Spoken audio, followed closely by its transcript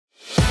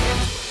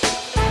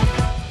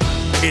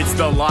It's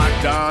the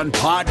Locked On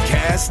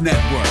Podcast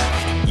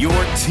Network, your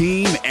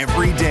team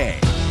every day.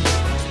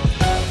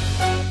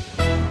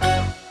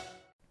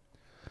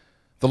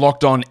 The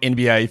Locked On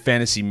NBA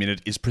Fantasy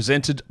Minute is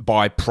presented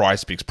by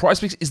PrizePicks.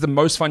 PrizePicks is the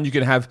most fun you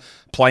can have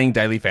playing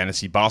daily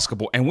fantasy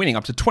basketball and winning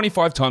up to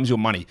 25 times your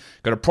money.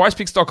 Go to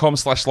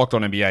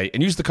prizepicks.com/LockedOnNBA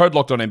and use the code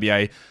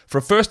LockedOnNBA for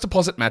a first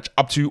deposit match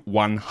up to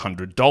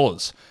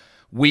 $100.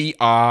 We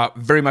are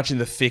very much in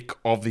the thick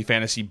of the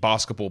fantasy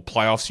basketball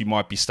playoffs. You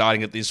might be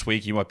starting it this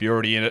week. You might be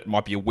already in it. It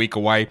might be a week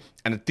away.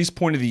 And at this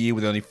point of the year,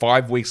 with only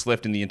 5 weeks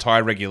left in the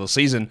entire regular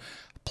season,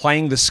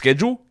 playing the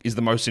schedule is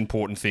the most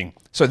important thing.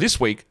 So this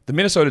week, the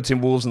Minnesota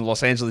Timberwolves and the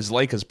Los Angeles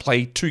Lakers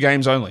play 2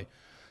 games only.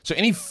 So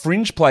any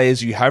fringe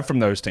players you have from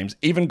those teams,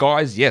 even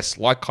guys, yes,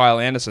 like Kyle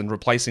Anderson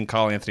replacing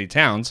Karl Anthony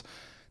Towns,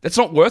 that's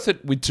not worth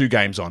it with 2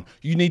 games on.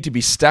 You need to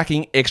be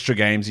stacking extra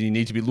games, and you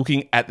need to be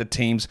looking at the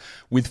teams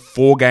with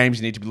 4 games.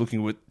 You need to be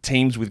looking at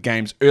teams with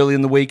games early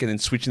in the week and then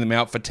switching them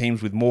out for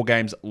teams with more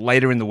games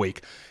later in the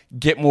week.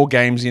 Get more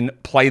games in,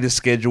 play the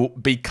schedule,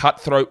 be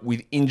cutthroat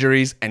with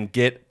injuries, and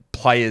get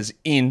players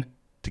in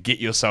to get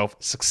yourself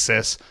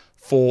success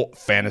for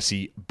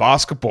fantasy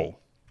basketball.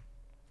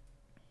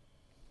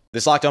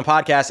 This Locked On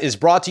podcast is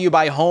brought to you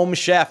by Home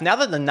Chef. Now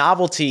that the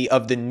novelty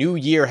of the new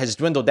year has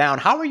dwindled down,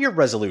 how are your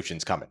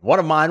resolutions coming? One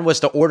of mine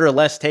was to order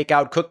less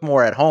takeout, cook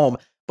more at home,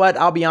 but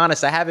I'll be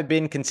honest, I haven't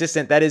been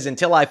consistent. That is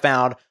until I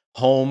found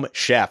Home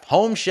Chef.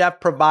 Home Chef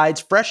provides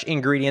fresh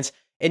ingredients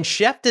and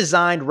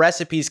chef-designed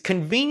recipes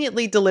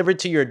conveniently delivered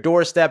to your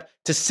doorstep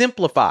to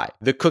simplify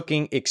the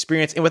cooking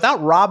experience and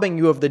without robbing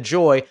you of the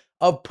joy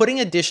of putting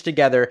a dish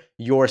together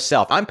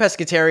yourself. I'm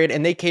pescatarian,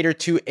 and they cater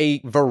to a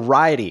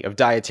variety of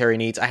dietary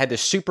needs. I had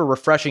this super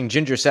refreshing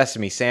ginger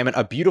sesame salmon,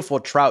 a beautiful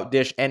trout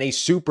dish, and a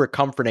super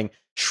comforting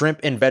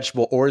shrimp and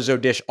vegetable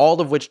orzo dish, all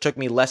of which took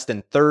me less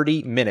than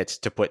 30 minutes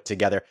to put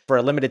together. For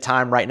a limited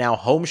time right now,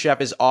 Home Chef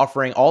is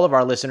offering all of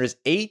our listeners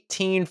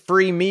 18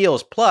 free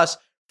meals, plus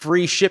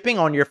free shipping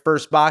on your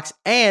first box,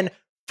 and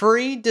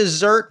free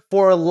dessert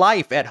for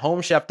life at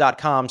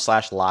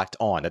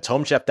homechef.com/lockedon. That's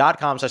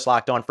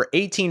homechef.com/lockedon for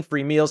 18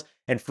 free meals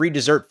and free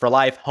dessert for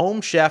life.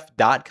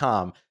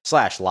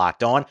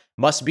 Homechef.com/lockedon.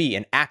 Must be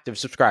an active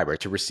subscriber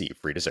to receive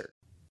free dessert.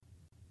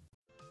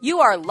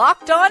 You are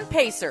Locked On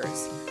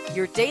Pacers,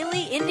 your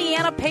daily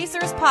Indiana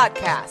Pacers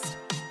podcast.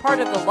 Part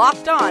of the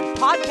Locked On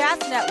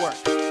Podcast Network,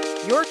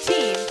 your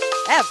team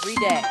every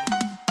day.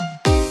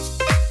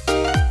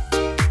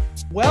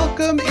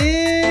 Welcome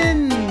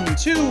in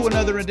to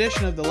another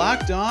edition of the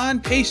Locked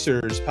On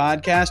Pacers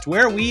podcast,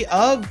 where we,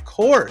 of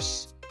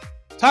course,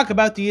 talk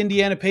about the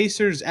Indiana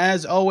Pacers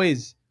as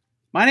always.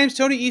 My name's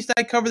Tony East.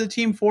 I cover the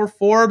team for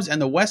Forbes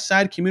and the West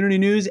Side Community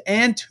News.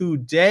 And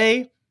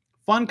today,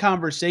 fun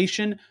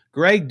conversation.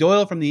 Greg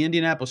Doyle from the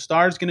Indianapolis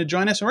Star is going to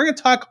join us. And we're going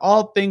to talk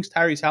all things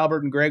Tyrese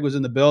Haliburton. Greg was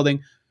in the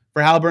building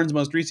for Haliburton's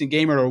most recent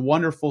game. A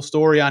wonderful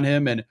story on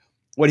him and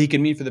what he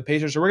can mean for the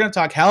Pacers. So we're going to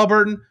talk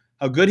Haliburton,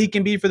 how good he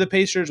can be for the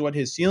Pacers, what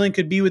his ceiling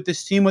could be with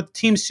this team, what the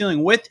team's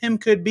ceiling with him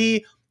could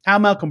be, how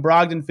Malcolm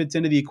Brogdon fits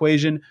into the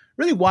equation.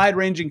 Really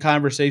wide-ranging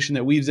conversation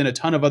that weaves in a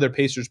ton of other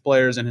Pacers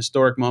players and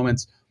historic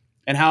moments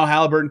and how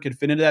Haliburton could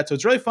fit into that. So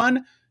it's really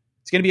fun.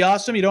 It's going to be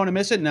awesome. You don't want to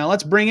miss it. Now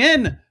let's bring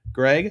in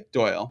Greg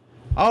Doyle.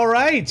 All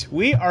right.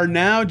 We are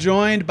now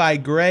joined by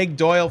Greg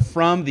Doyle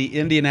from the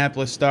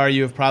Indianapolis Star.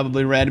 You have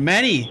probably read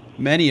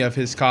many of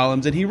his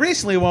columns, and he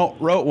recently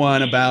wrote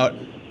one about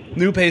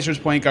new Pacers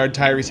point guard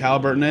Tyrese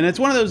Haliburton, and it's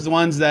one of those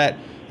ones that,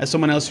 as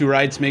someone else who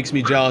writes, makes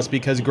me jealous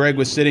because Greg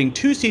was sitting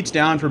 2 seats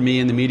down from me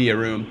in the media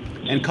room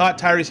and caught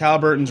Tyrese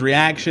Haliburton's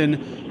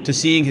reaction to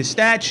seeing his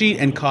stat sheet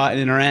and caught an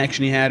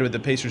interaction he had with the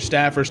Pacers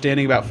staffer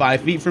standing about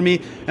 5 feet from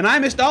me, and I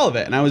missed all of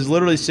it, and I was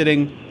literally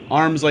sitting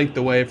arm's length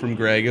away from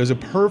Greg. It was a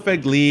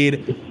perfect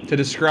lead to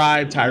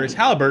describe Tyrese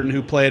Haliburton,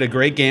 who played a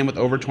great game with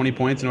over 20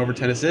 points and over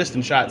 10 assists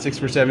and shot 6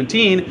 for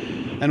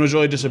 17 and was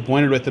really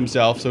disappointed with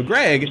himself. So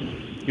Greg,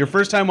 your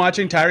first time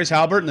watching Tyrese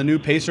Haliburton, the new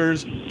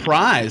Pacers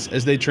prize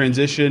as they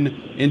transition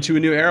into a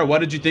new era. What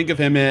did you think of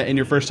him in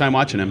your first time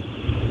watching him?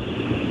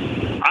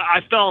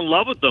 I fell in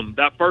love with him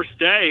that first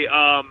day.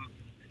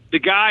 The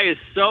guy is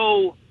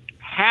so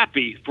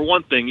happy, for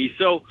one thing. He's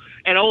so,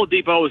 and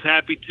Oladipo was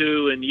happy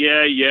too, and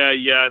yeah,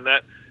 and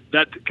that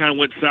kind of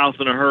went south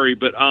in a hurry.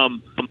 But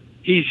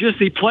he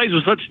plays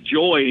with such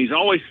joy. He's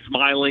always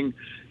smiling,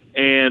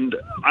 and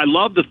I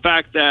love the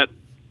fact that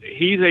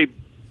he's a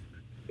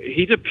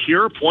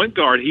pure point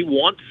guard. He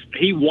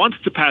wants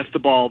to pass the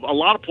ball. A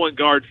lot of point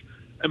guards,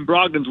 and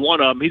Brogdon's one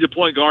of them. He's a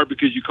point guard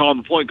because you call him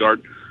a point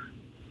guard,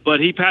 but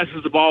he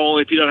passes the ball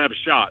only if he doesn't have a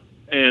shot.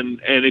 And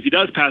if he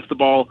does pass the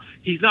ball,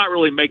 he's not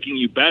really making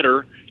you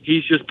better.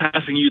 He's just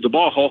passing you the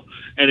ball.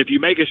 And if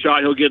you make a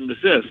shot, he'll get an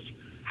assist.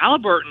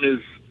 Haliburton is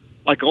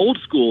like old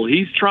school.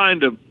 He's trying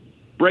to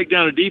break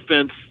down a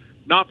defense,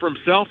 not for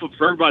himself, but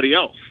for everybody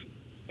else.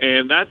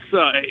 And that's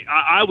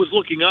I was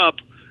looking up,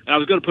 and I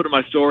was going to put in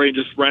my story and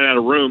just ran out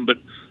of room, but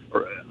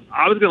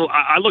I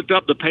looked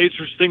up the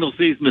Pacers single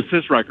season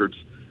assist records.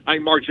 I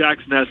think Mark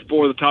Jackson has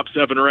 4 of the top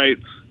 7 or 8,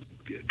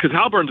 because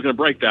Haliburton's going to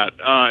break that.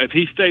 If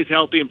he stays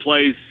healthy and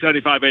plays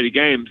 75, 80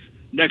 games,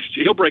 next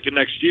year. He'll break it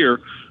next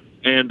year,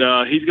 and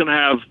he's going to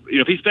have,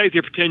 if he stays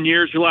here for 10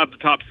 years, he'll have the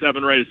top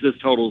 7 rate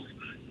assist totals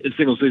in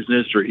single season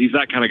history. He's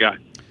that kind of guy.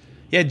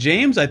 Yeah,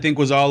 James, I think,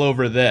 was all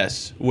over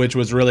this, which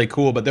was really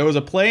cool. But there was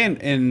a play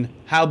in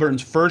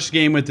Haliburton's first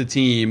game with the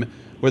team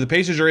where the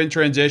Pacers are in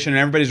transition and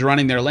everybody's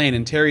running their lane.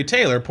 And Terry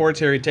Taylor, poor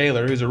Terry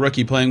Taylor, who's a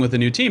rookie playing with a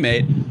new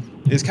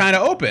teammate, is kind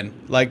of open,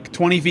 like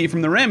 20 feet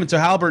from the rim. And so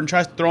Haliburton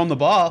tries to throw him the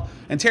ball,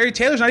 and Terry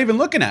Taylor's not even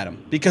looking at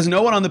him because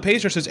no one on the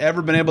Pacers has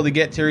ever been able to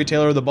get Terry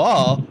Taylor the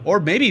ball, or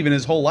maybe even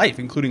his whole life,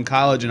 including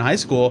college and high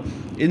school,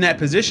 in that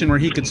position where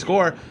he could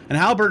score. And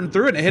Haliburton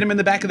threw it and it hit him in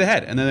the back of the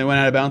head, and then they went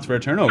out of bounds for a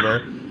turnover.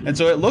 And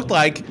so it looked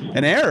like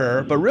an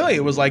error, but really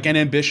it was like an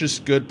ambitious,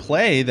 good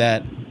play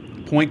that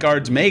point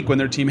guards make when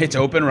their teammates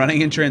open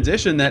running in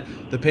transition that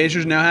the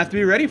Pacers now have to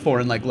be ready for.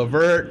 And like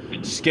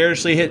LeVert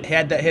scarcely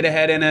had that hit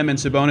ahead in him, and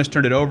Sabonis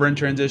turned it over in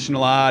transition a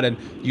lot. And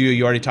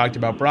you already talked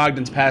about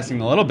Brogdon's passing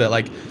a little bit.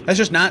 Like, that's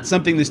just not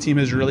something this team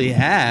has really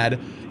had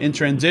in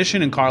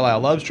transition, and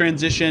Carlisle loves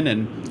transition,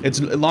 and it's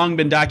long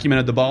been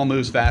documented the ball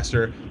moves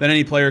faster than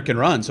any player can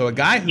run. So a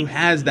guy who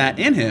has that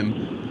in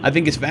him, I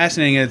think is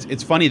fascinating.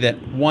 It's funny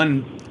that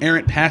one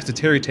errant pass to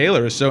Terry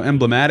Taylor is so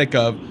emblematic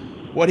of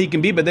what he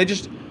can be, but they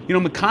just,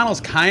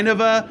 McConnell's kind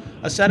of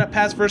a setup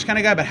pass first kind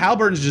of guy, but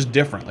Haliburton's just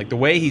different. Like, the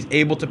way he's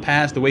able to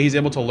pass, the way he's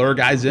able to lure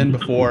guys in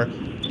before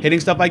hitting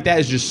stuff like that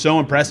is just so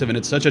impressive, and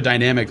it's such a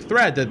dynamic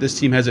threat that this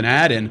team hasn't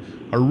had in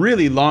a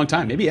really long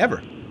time, maybe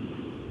ever.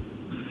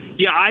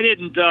 Yeah, I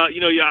didn't,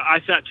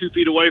 I sat 2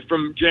 feet away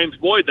from James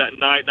Boyd that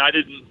night, and I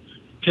didn't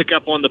pick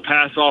up on the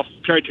pass off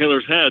Terry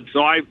Taylor's head.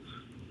 So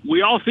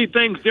we all see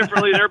things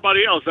differently than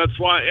everybody else. That's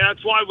why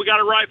we got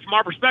it right from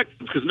our perspective,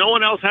 because no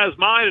one else has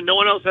mine and no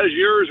one else has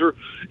yours or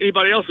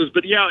anybody else's.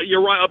 But yeah,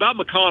 you're right about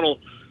McConnell.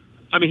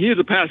 I mean, he is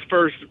a pass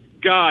first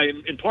guy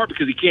in part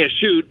because he can't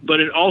shoot, but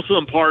it also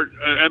in part,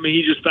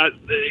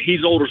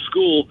 he's older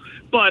school.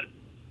 But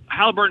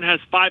Haliburton has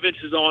 5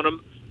 inches on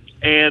him,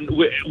 and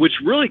which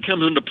really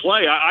comes into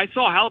play. I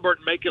saw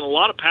Haliburton making a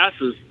lot of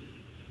passes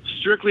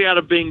strictly out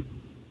of being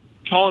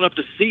tall enough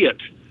to see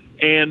it.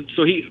 And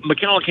so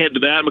McConnell can't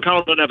do that.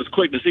 McConnell doesn't have his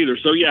quickness either.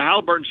 So, yeah,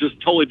 Haliburton's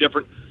just totally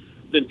different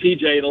than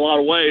TJ in a lot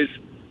of ways.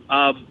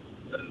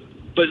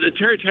 But the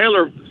Terry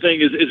Taylor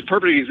thing is a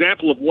perfect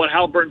example of what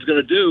Haliburton's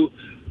going to do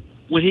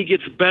when he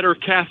gets better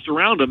cast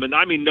around him. And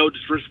I mean, no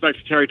disrespect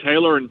to Terry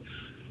Taylor and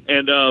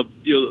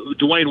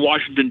Dwayne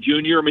Washington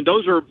Jr. I mean,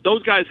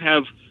 those guys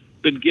have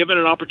been given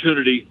an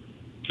opportunity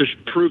to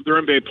prove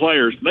they're NBA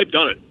players. And they've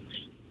done it.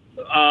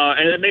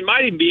 And they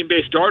might even be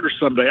NBA starters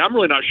someday. I'm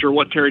really not sure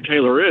what Terry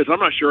Taylor is. I'm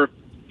not sure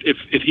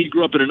if he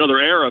grew up in another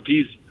era, if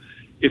he's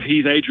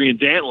Adrian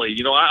Dantley.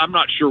 I'm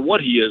not sure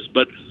what he is.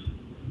 But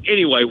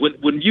anyway,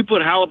 when you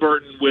put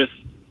Haliburton with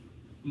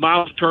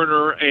Miles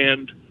Turner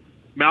and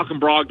Malcolm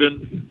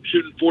Brogdon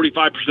shooting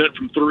 45%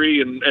 from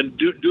 3 and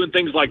doing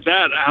things like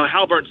that,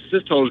 Haliburton's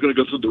assist total is going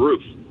to go through the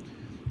roof.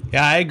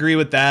 Yeah, I agree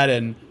with that.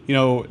 And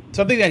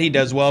something that he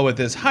does well with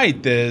his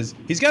height is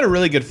he's got a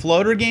really good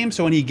floater game.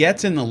 So when he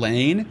gets in the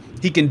lane,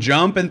 he can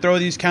jump and throw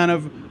these kind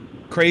of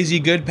crazy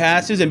good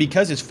passes. And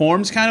because his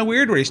form's kind of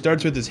weird, where he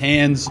starts with his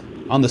hands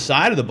on the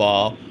side of the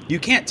ball, you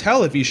can't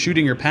tell if he's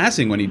shooting or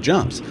passing when he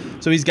jumps.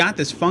 So he's got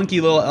this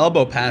funky little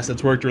elbow pass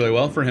that's worked really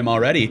well for him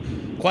already.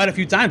 Quite a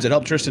few times. It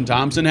helped Tristan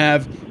Thompson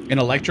have an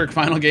electric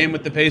final game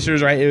with the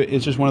Pacers, right?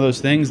 It's just one of those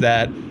things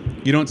that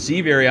you don't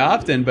see very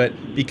often, but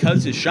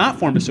because his shot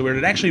form is so weird,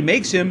 it actually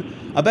makes him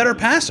a better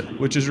passer,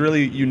 which is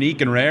really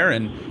unique and rare.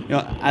 And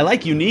I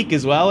like unique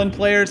as well in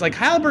players. Like,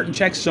 Haliburton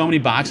checks so many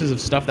boxes of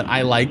stuff that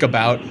I like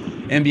about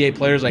NBA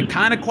players, like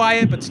kind of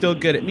quiet but still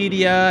good at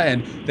media,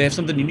 and they have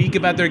something unique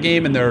about their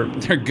game, and they're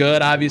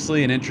good,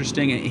 obviously, and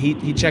interesting. And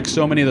he checks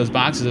so many of those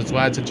boxes. That's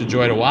why it's such a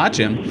joy to watch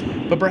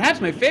him. But perhaps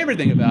my favorite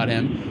thing about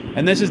him,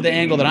 and this is the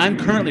angle that I'm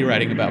currently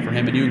writing about for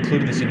him, and you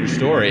included this in your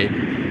story,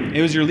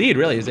 it was your lead,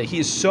 really, is that he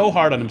is so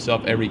hard on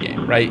himself every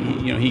game, right?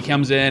 He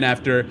comes in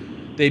after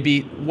they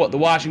beat the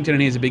Washington,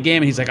 and he has a big game,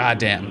 and he's like,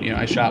 damn,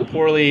 I shot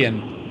poorly.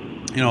 And,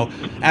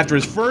 after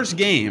his first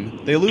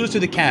game, they lose to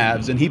the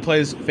Cavs, and he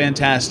plays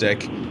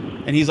fantastic.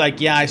 And he's like,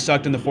 yeah, I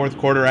sucked in the fourth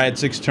quarter. I had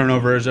 6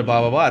 turnovers, blah,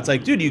 blah, blah. It's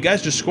like, dude, you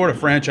guys just scored a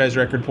franchise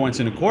record points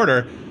in a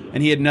quarter,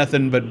 and he had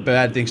nothing but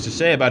bad things to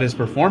say about his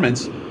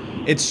performance.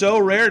 It's so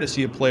rare to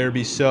see a player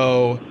be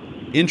so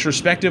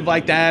introspective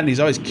like that, and he's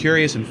always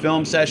curious in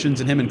film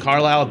sessions, and him and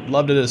Carlisle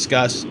love to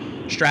discuss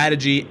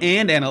strategy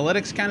and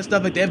analytics kind of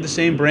stuff. Like, they have the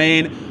same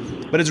brain.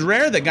 But it's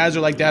rare that guys are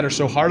like that, are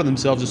so hard on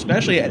themselves,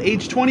 especially at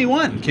age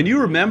 21. Can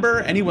you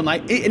remember anyone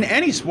like, in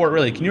any sport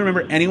really, can you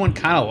remember anyone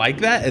kind of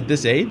like that at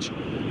this age?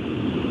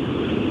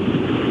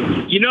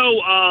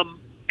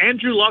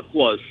 Andrew Luck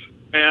was.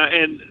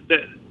 Andrew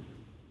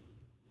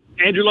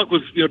Luck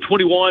was,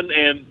 21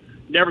 and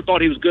never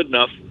thought he was good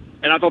enough.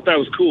 And I thought that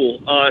was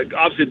cool.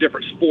 Obviously a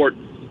different sport.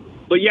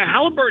 But yeah,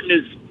 Haliburton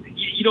is,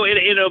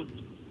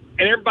 and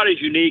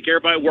everybody's unique.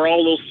 We're all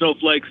little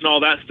snowflakes and all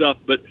that stuff.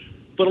 But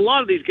a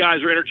lot of these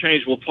guys are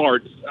interchangeable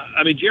parts.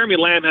 I mean, Jeremy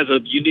Lamb has a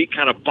unique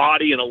kind of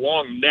body and a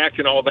long neck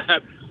and all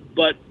that,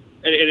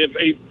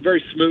 and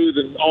very smooth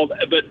and all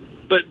that. But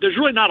but there's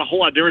really not a whole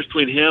lot of difference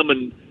between him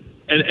and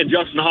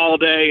Justin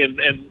Holiday and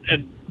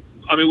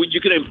I mean, you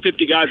can name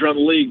 50 guys around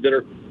the league that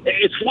are.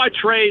 It's why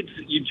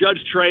you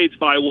judge trades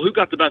by, well, who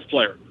got the best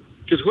player?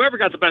 Because whoever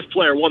got the best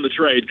player won the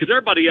trade. Because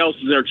everybody else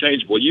is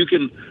interchangeable. You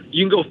can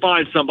go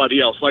find somebody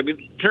else. Like, I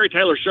mean, Terry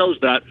Taylor shows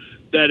that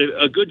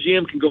a good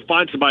GM can go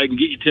find somebody who can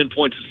get you 10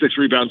 points and 6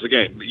 rebounds a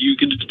game. You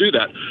can just do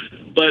that,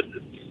 but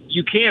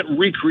you can't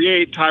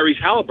recreate Tyrese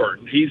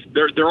Haliburton.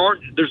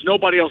 There's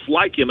nobody else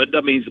like him. It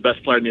doesn't mean he's the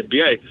best player in the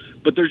NBA,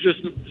 but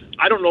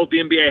I don't know if the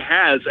NBA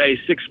has a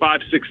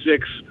 6'5",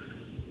 6'6",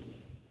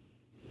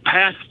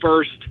 pass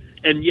first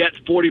and yet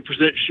 40%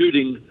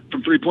 shooting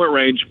from 3-point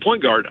range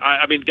point guard.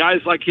 I mean,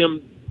 guys like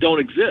him don't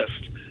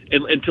exist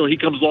until he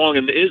comes along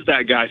and is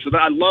that guy. So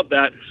I love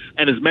that,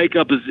 and his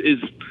makeup is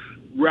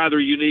rather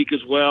unique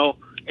as well,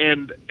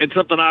 and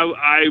something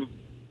a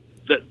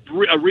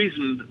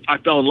reason I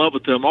fell in love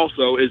with him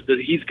also is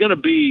that he's going to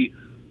be,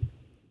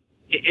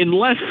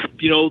 unless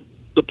the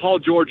Paul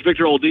George,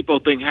 Victor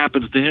Oladipo thing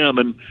happens to him,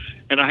 and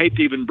I hate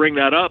to even bring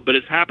that up, but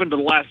it's happened to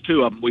the last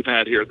two of them we've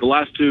had here. The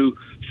last two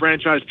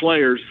franchise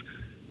players,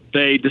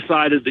 they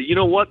decided that, you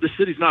know what, the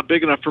city's not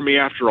big enough for me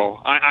after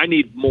all. I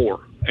need more.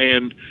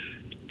 And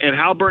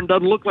Haliburton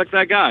doesn't look like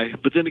that guy.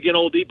 But then again,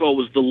 Oladipo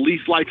was the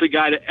least likely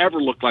guy to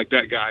ever look like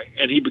that guy,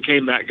 and he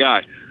became that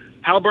guy.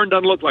 Haliburton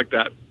doesn't look like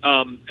that.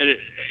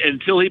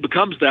 Until he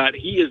becomes that,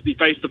 he is the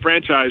face of the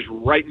franchise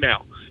right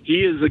now.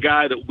 He is the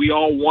guy that we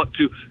all want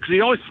to, because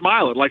he's always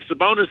smiling. Like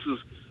Sabonis was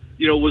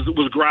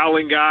a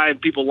growling guy,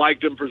 and people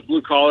liked him for his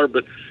blue collar,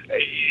 but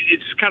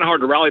it's kind of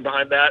hard to rally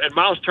behind that. And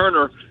Miles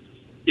Turner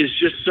is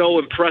just so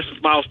impressed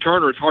with Miles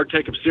Turner, it's hard to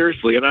take him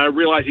seriously. And I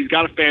realize he's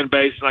got a fan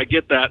base, and I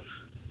get that.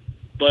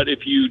 But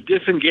if you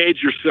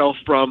disengage yourself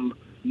from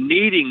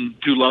needing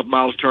to love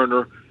Miles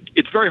Turner,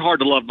 it's very hard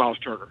to love Miles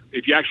Turner.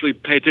 If you actually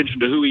pay attention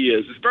to who he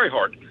is, it's very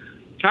hard.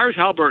 Tyrese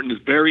Haliburton is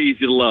very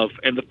easy to love,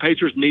 and the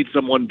Pacers need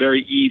someone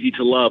very easy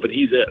to love, and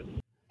he's it.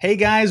 Hey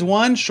guys,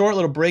 one short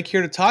little break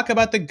here to talk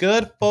about the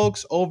good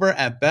folks over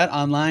at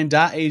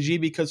betonline.ag,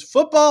 because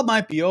football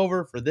might be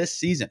over for this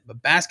season, but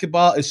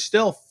basketball is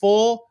still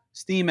full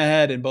steam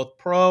ahead in both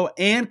pro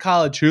and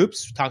college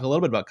hoops. We'll talk a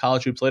little bit about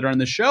college hoops later on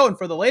the show, and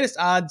for the latest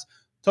odds,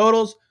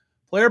 totals,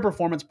 player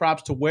performance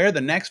props to where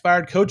the next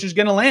fired coach is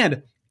going to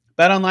land,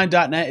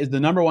 BetOnline.net is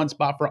the number one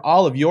spot for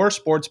all of your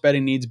sports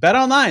betting needs.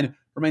 BetOnline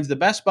remains the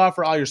best spot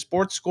for all your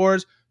sports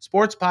scores,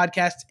 sports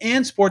podcasts,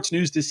 and sports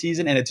news this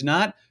season, and it's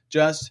not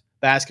just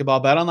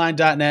basketball.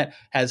 BetOnline.net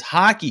has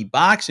hockey,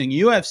 boxing,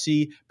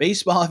 UFC,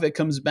 baseball if it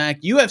comes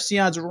back,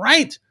 UFC odds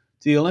right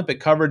to the Olympic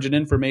coverage and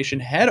information.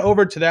 Head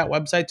over to that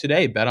website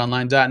today,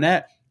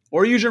 BetOnline.net,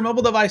 or use your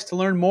mobile device to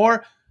learn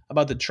more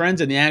about the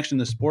trends and the action in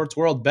the sports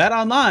world.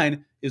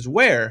 BetOnline is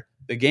where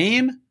the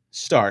game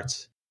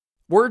starts.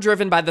 We're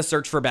driven by the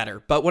search for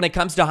better, but when it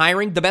comes to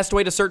hiring, the best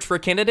way to search for a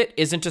candidate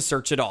isn't to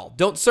search at all.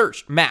 Don't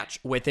search,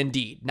 match with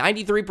Indeed.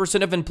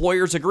 93% of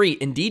employers agree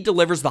Indeed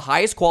delivers the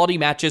highest quality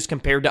matches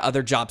compared to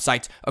other job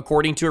sites,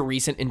 according to a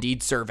recent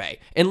Indeed survey.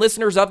 And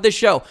listeners of this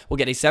show will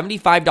get a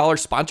 $75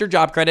 sponsored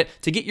job credit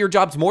to get your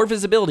jobs more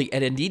visibility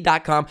at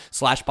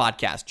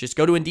Indeed.com/podcast. Just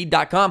go to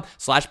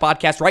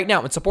Indeed.com/podcast right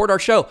now and support our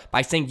show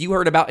by saying you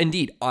heard about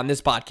Indeed on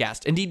this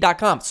podcast.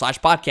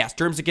 Indeed.com/podcast.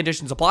 Terms and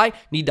conditions apply.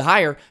 Need to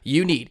hire?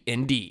 You need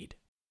Indeed.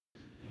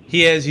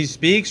 He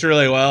speaks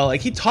really well.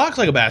 Like, he talks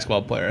like a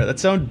basketball player. That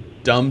sounds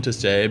dumb to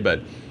say, but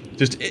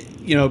just,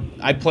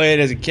 I played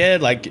as a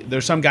kid. Like,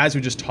 there's some guys who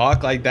just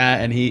talk like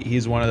that, and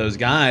he's one of those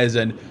guys.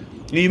 And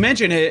you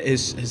mentioned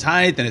his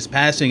height and his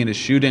passing and his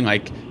shooting,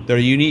 like, they're a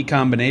unique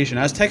combination.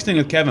 I was texting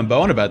with Kevin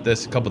Bowen about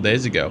this a couple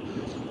days ago,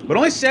 but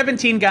only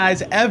 17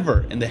 guys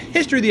ever in the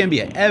history of the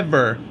NBA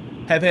ever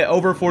have hit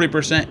over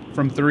 40%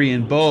 from three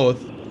in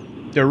both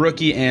their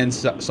rookie and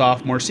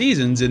sophomore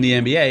seasons in the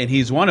NBA, and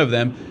he's one of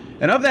them.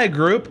 And of that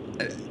group,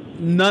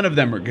 none of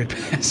them are good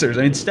passers.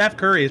 I mean, Steph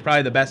Curry is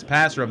probably the best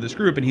passer of this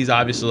group, and he's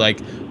obviously like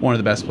one of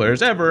the best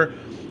players ever.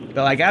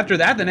 But like after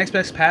that, the next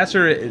best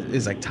passer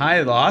is like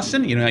Ty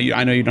Lawson.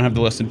 I know you don't have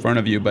the list in front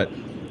of you, but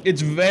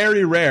it's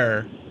very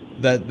rare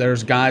that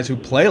there's guys who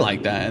play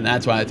like that, and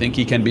that's why I think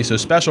he can be so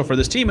special for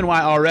this team, and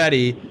why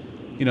already,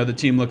 the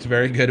team looks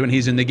very good when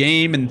he's in the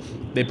game, and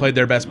they played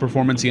their best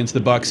performance against the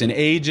Bucks in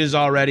ages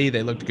already.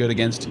 They looked good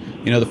against,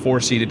 the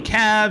 4-seeded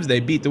Cavs. They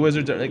beat the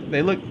Wizards.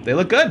 They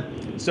look good.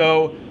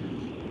 So,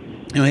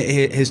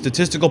 his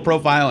statistical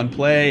profile and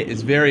play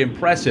is very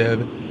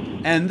impressive,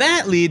 and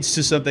that leads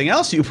to something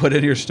else you put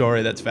in your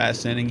story that's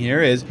fascinating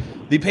here is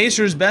the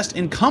Pacers' best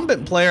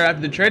incumbent player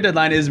after the trade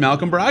deadline is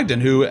Malcolm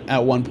Brogdon, who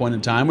at one point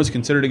in time was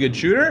considered a good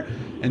shooter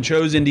and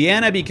chose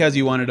Indiana because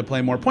he wanted to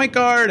play more point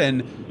guard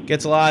and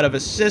gets a lot of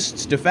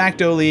assists de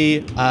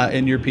facto-ly.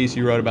 In your piece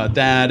you wrote about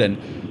that, and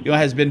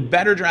has been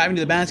better driving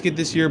to the basket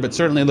this year, but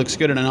certainly looks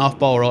good in an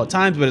off-ball role at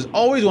times, but has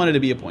always wanted to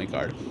be a point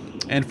guard.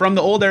 And from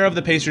the old era of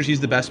the Pacers, he's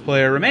the best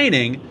player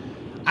remaining.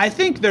 I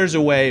think there's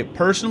a way,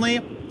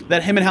 personally,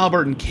 that him and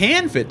Haliburton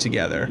can fit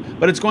together,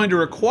 but it's going to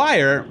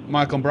require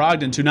Malcolm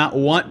Brogdon to not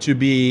want to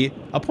be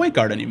a point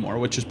guard anymore,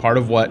 which is part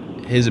of what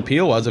his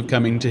appeal was of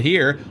coming to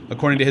here.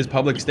 According to his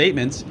public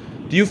statements,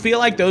 Do you feel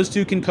like those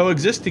two can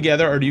coexist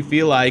together, or do you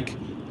feel like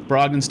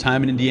Brogdon's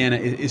time in Indiana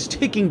is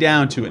ticking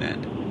down to an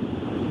end?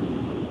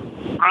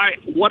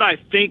 What I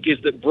think is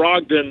that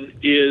Brogdon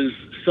is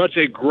such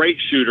a great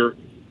shooter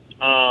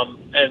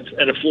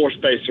and a floor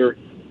spacer,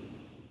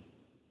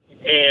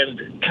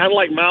 and kind of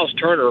like Miles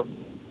Turner,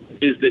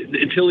 is that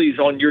until he's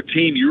on your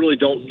team, you really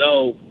don't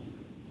know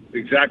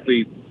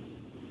exactly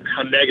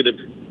how negative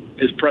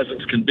his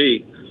presence can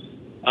be.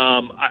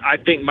 I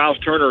think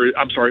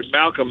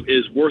Malcolm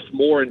is worth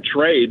more in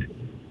trade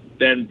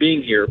than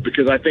being here,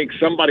 because I think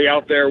somebody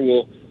out there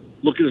will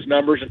look at his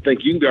numbers and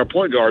think, you can be our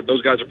point guard.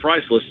 Those guys are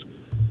priceless.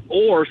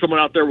 Or someone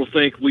out there will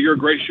think, well, you're a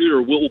great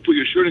shooter. We'll put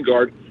you a shooting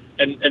guard,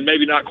 and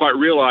maybe not quite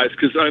realize.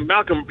 Because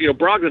Malcolm,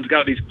 Brogdon's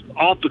got these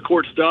off the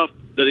court stuff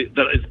that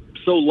is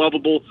so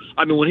lovable.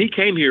 I mean, when he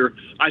came here,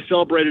 I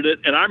celebrated it.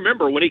 And I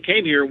remember when he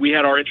came here, we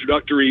had our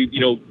introductory,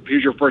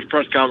 here's your first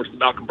press conference with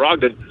Malcolm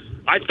Brogdon.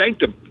 I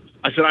thanked him.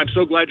 I said, I'm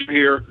so glad you're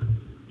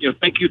here.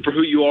 Thank you for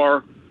who you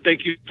are.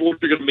 Thank you for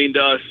what you're going to mean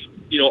to us,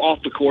 off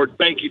the court.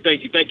 Thank you. And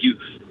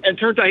it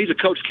turns out he's a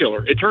coach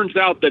killer. It turns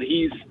out that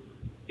he's,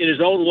 in his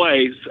own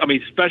way,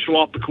 special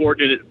off the court,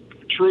 and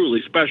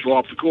truly special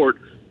off the court.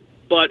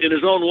 But in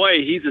his own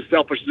way, he's as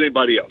selfish as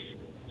anybody else.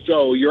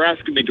 So you're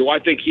asking me, do I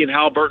think he and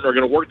Haliburton are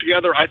going to work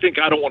together? I think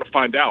I don't want to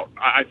find out.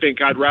 I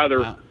think I'd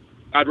rather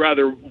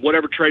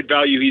whatever trade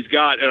value he's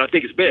got, and I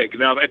think it's big.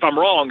 Now, if I'm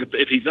wrong,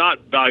 if he's not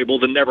valuable,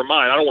 then never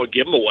mind. I don't want to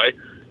give him away.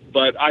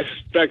 But I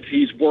suspect if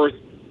he's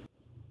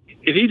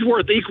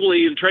worth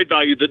equally in trade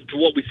value to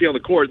what we see on the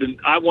court, then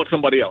I want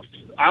somebody else.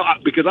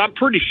 Because I'm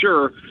pretty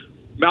sure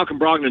Malcolm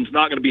Brogdon's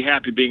not going to be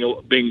happy being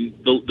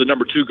the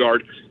number 2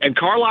 guard. And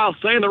Carlisle's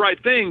saying the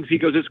right things. He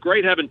goes, it's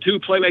great having 2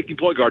 playmaking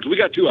point guards. We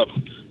got 2 of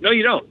them. No,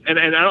 you don't.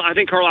 And I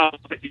think Carlisle,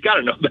 you got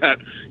to know that.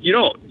 You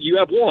don't. You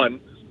have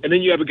one, and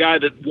then you have a guy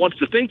that wants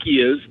to think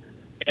he is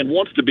and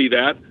wants to be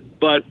that,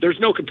 but there's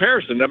no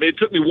comparison. I mean, it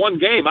took me one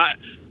game.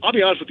 I'll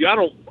be honest with you. I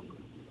don't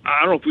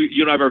know if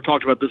you and I have ever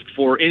talked about this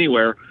before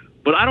anywhere,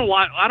 but I don't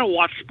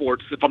watch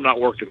sports if I'm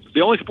not working.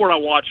 The only sport I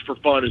watch for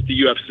fun is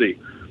the UFC.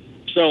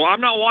 So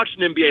I'm not watching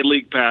NBA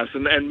League Pass,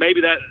 and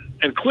maybe that,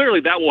 and clearly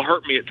that will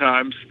hurt me at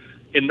times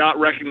in not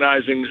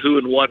recognizing who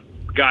and what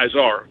guys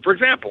are. For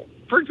example,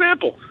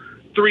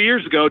 2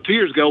 years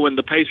ago, when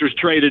the Pacers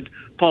traded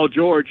Paul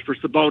George for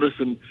Sabonis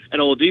and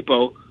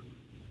Oladipo,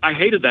 I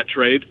hated that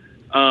trade.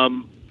 I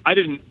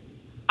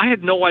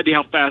had no idea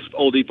how fast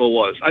Oladipo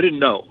was. I didn't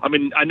know. I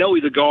mean, I know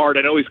he's a guard.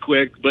 I know he's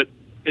quick, but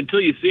until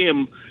you see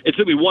him, it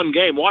took me one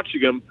game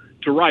watching him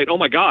to write, oh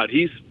my God,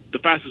 he's the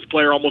fastest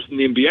player almost in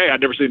the NBA.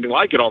 I'd never seen anything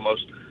like it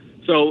almost.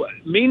 So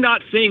me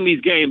not seeing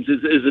these games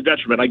is a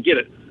detriment. I get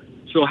it.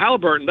 So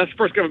Haliburton, that's the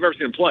first game I've ever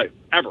seen him play,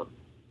 ever.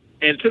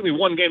 And it took me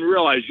one game to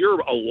realize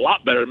you're a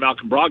lot better than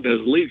Malcolm Brogdon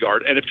as a lead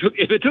guard. And if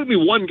it took me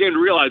one game to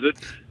realize it,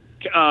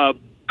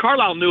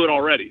 Carlisle knew it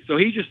already. So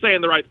he's just saying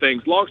the right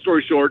things. Long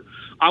story short,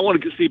 I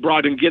want to see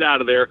Brogdon get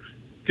out of there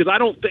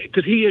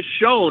because he has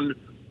shown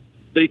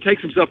that he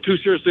takes himself too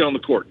seriously on the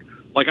court.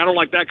 Like, I don't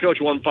like that coach,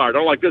 I want him fired. I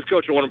don't like this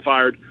coach, I want him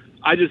fired.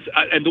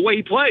 And the way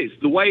he plays,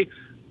 the way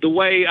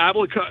I have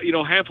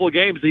a handful of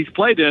games that he's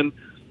played in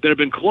that have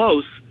been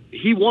close,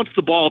 he wants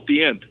the ball at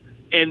the end.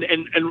 And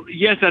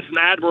yes, that's an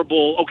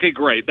admirable. Okay,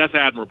 great, that's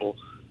admirable.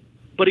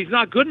 But he's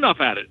not good enough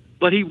at it.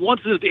 But he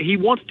wants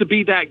to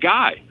be that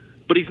guy.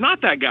 But he's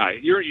not that guy.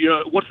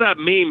 What's that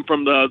meme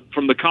from the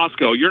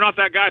Costco? You're not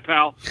that guy,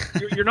 pal.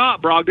 You're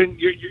not, Brogdon.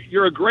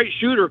 You're a great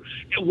shooter.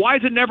 Why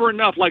is it never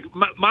enough? Like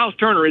Miles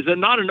Turner, is it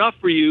not enough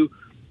for you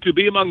to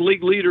be among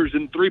league leaders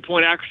in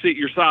 3-point accuracy at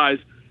your size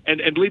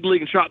and lead the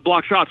league in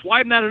block shots?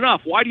 Why isn't that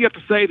enough? Why do you have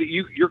to say that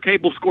you're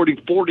capable of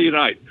scoring 40 a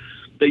night?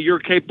 That you're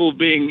capable of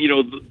being,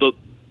 the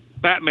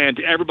Batman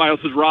to everybody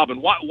else's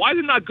Robin? Why is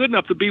it not good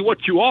enough to be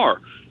what you are?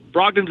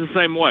 Brogdon's the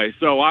same way.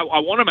 So I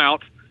want him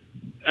out,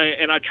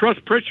 and I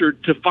trust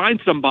Pritchard to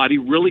find somebody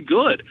really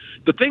good.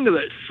 The thing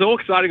that's so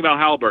exciting about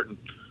Haliburton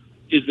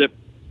is that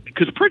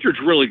because Pritchard's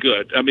really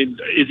good. I mean,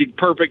 is he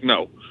perfect?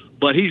 No.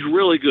 But he's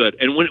really good.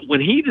 And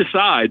when he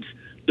decides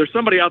there's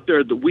somebody out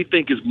there that we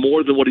think is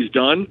more than what he's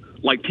done,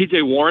 like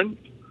T.J. Warren,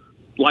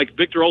 like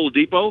Victor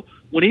Oladipo,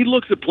 when he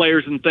looks at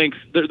players and thinks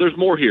there's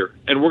more here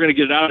and we're going to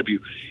get it out of you,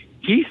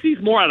 he sees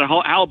more out of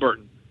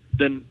Haliburton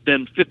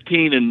than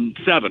 15 and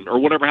 7 or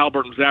whatever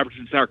Haliburton was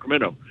averaging in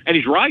Sacramento. And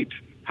he's right.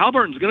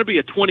 Haliburton's going to be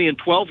a 20 and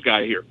 12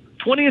 guy here.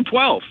 20 and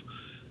 12.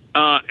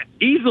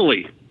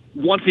 Easily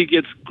once he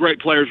gets great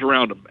players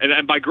around him.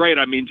 And by great,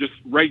 I mean just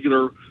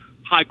regular,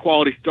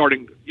 high-quality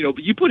starting.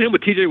 You put him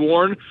with T.J.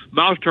 Warren,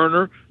 Miles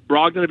Turner,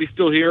 Brogdon if he's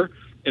still here,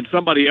 and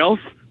somebody else,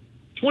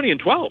 20 and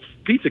 12,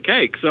 piece of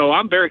cake. So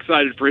I'm very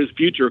excited for his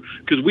future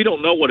because we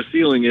don't know what a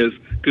ceiling is.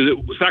 Because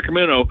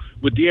Sacramento,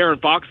 with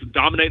De'Aaron Fox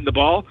dominating the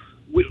ball,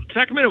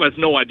 Sacramento has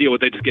no idea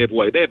what they just gave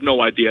away. They have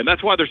no idea, and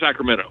that's why they're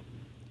Sacramento.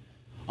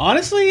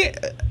 Honestly,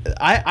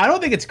 I don't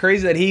think it's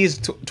crazy that he's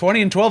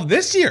 20 and 12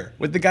 this year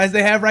with the guys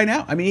they have right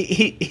now. I mean,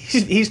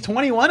 he's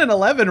 21 and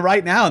 11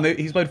 right now, and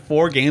he's played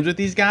 4 games with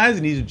these guys,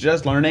 and he's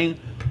just learning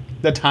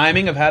the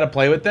timing of how to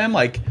play with them.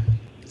 Like,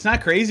 it's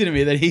not crazy to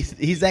me that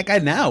he's that guy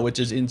now, which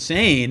is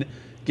insane.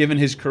 given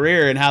his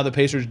career and how the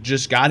Pacers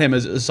just got him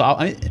as a solid.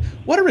 I mean,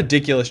 what a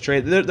ridiculous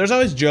trade. There's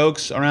always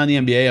jokes around the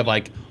NBA of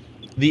like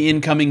the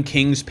incoming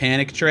Kings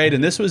panic trade,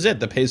 and this was it.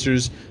 The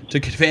Pacers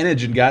took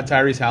advantage and got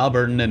Tyrese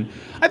Haliburton, and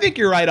I think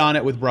you're right on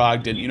it with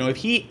Brogdon. You know, if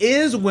he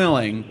is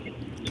willing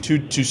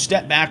to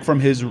step back from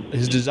his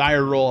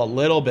desired role a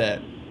little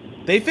bit,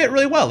 they fit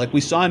really well. Like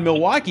we saw in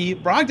Milwaukee,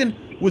 Brogdon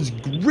was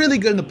really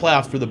good in the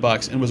playoffs for the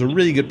Bucks and was a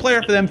really good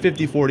player for them,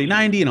 50, 40,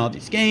 90 in all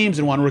these games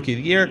and won Rookie of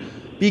the Year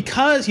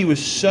because he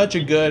was such a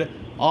good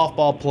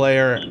off-ball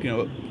player, you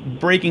know,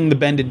 breaking the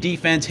bended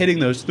defense, hitting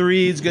those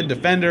threes, good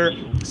defender,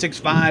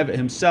 6'5"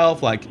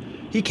 himself. Like,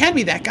 he can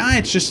be that guy.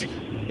 It's just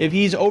if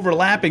he's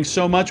overlapping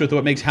so much with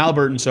what makes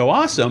Haliburton so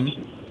awesome,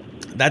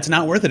 that's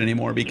not worth it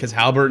anymore because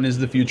Haliburton is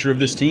the future of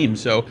this team.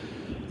 So,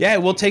 yeah,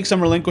 we'll take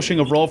some relinquishing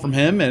of role from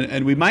him,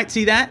 and we might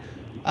see that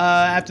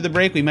after the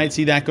break. We might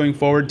see that going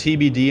forward,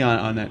 TBD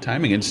on that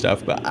timing and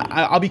stuff. But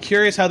I'll be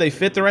curious how they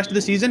fit the rest of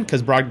the season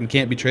because Brogdon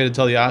can't be traded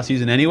until the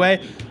offseason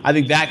anyway. I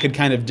think that could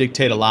kind of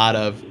dictate a lot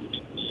of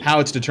how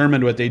it's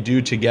determined what they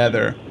do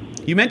together.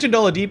 You mentioned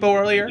Oladipo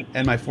earlier,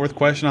 and my fourth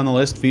question on the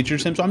list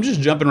features him, so I'm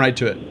just jumping right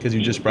to it because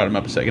you just brought him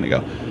up a second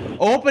ago.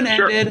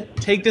 Open-ended, sure.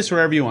 Take this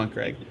wherever you want,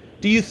 Craig.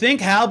 Do you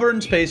think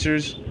Haliburton's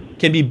Pacers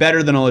can be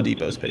better than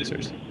Oladipo's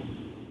Pacers?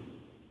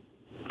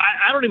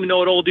 I don't even know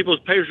what Oladipo's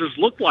Pacers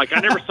looked like.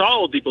 I never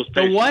saw Oladipo's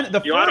Pacers.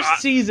 The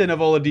first season of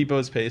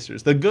Oladipo's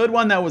Pacers, the good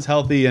one that was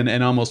healthy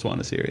and almost won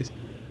a series.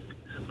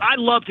 I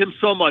loved him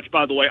so much,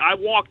 by the way. I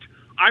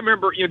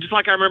remember, just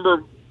like I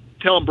remember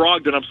telling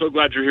Brogdon, I'm so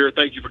glad you're here.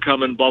 Thank you for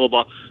coming, blah,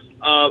 blah,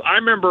 blah. I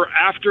remember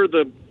after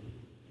the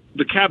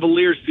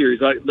Cavaliers series,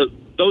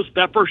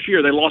 that first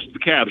year they lost to the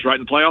Cavs, right,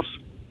 in the playoffs?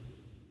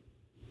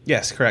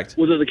 Yes, correct.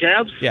 Was it the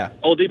Cavs? Yeah.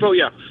 Oladipo,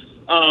 yeah.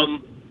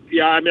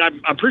 Yeah, I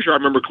mean, I'm pretty sure I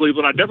remember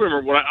Cleveland. I definitely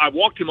remember when I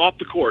walked him off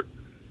the court,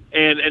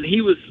 and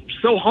he was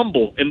so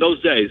humble in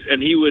those days,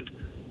 and he was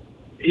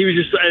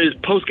just, and his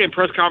post-game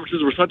press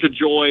conferences were such a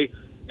joy,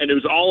 and it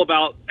was all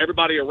about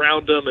everybody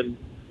around him, and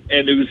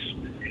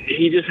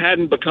he just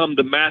hadn't become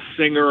the mass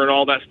singer and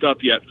all that stuff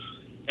yet.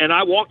 And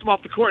I walked him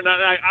off the court, and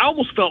I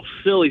almost felt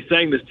silly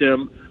saying this to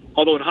him,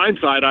 although in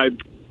hindsight, I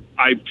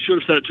should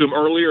have said it to him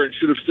earlier and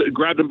should have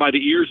grabbed him by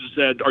the ears and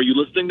said, "Are you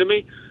listening to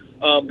me?"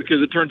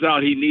 Because it turns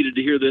out he needed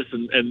to hear this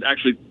and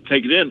actually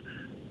take it in.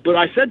 But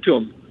I said to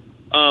him,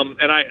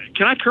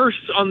 can I curse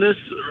on this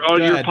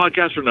on your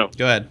podcast or no?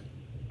 Go ahead.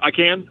 I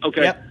can?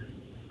 Okay. Yep.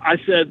 I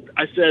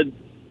said,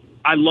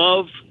 I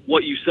love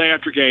what you say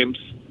after games.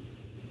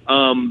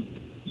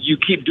 You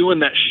keep doing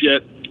that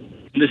shit,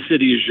 and the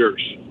city is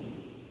yours.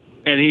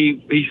 And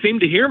he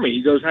seemed to hear me.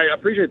 He goes, "Hey, I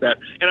appreciate that."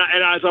 And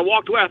as I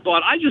walked away, I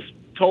thought, I just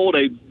told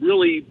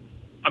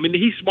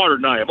he's smarter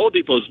than I am.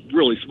 Oladipo's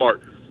really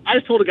smart. I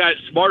just told a guy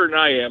smarter than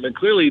I am and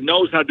clearly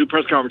knows how to do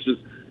press conferences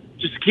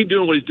just to keep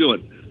doing what he's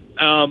doing.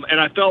 And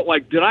I felt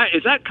like,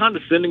 is that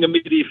condescending of me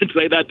to even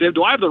say that to him?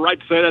 Do I have the right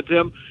to say that to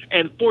him?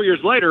 And 4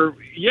 years later,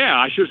 yeah,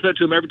 I should have said it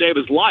to him every day of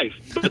his life.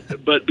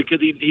 But because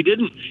he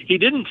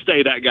didn't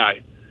stay that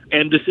guy.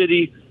 And the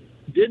city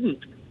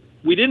didn't.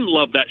 We didn't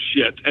love that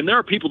shit. And there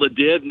are people that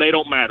did, and they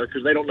don't matter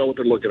because they don't know what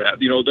they're looking at.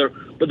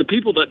 But the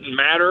people that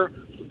matter,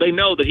 they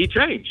know that he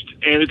changed.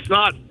 And it's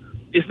not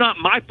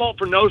my fault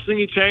for noticing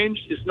he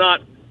changed. It's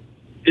not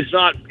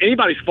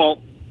anybody's fault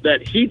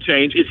that he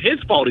changed. It's his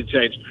fault he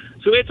changed.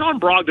 So it's on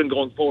Brogdon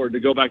going forward, to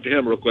go back to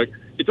him real quick.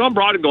 It's on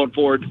Brogdon going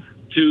forward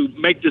to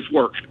make this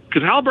work.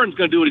 Because Haliburton's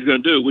going to do what he's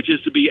going to do, which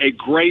is to be a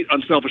great,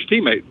 unselfish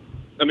teammate.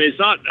 I mean,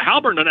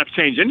 Haliburton doesn't have to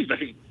change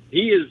anything.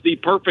 He is the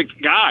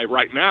perfect guy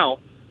right now,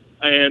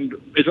 and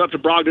it's up to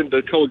Brogdon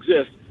to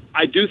coexist.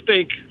 I do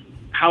think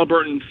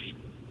Haliburton's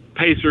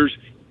Pacers,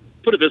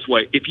 put it this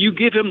way, if you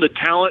give him the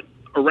talent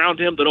around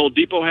him that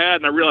Oladipo had,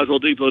 and I realize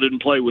Oladipo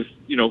didn't play with,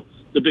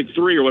 the big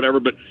three or whatever,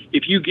 but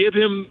if you give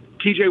him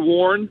T.J.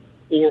 Warren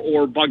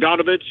or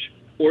Bogdanovich,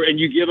 and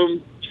you give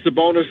him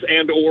Sabonis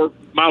and or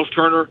Miles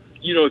Turner,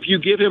 if you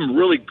give him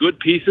really good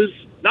pieces,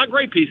 not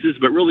great pieces,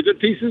 but really good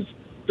pieces,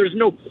 there's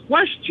no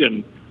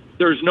question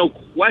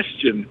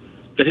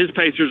that his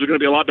Pacers are going to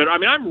be a lot better. I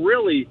mean, I'm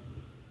really,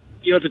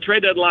 at the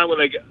trade deadline when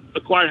they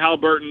acquired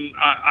Haliburton,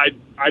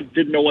 I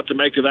didn't know what to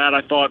make of that.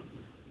 I thought,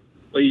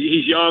 well,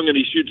 he's young and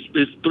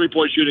his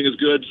three-point shooting is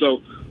good,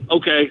 so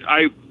okay,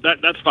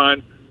 that's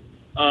fine.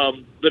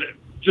 But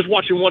just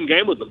watching one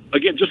game with them,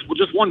 again, just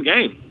one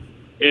game,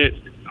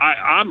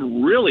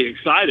 I'm really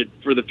excited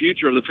for the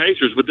future of the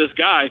Pacers with this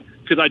guy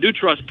because I do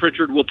trust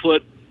Pritchard will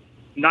put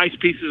nice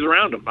pieces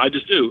around him. I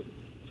just do.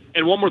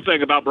 And one more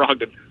thing about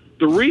Brogdon.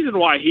 The reason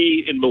why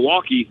he in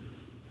Milwaukee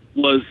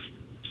was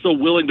so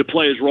willing to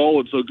play his role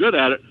and so good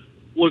at it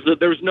was that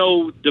there's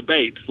no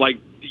debate. Like,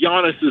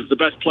 Giannis is the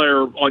best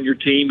player on your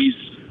team.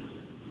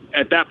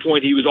 At that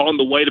point, he was on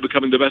the way to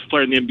becoming the best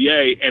player in the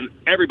NBA, and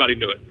everybody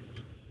knew it.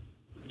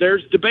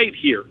 There's debate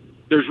here.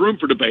 There's room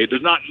for debate.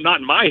 There's not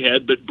in my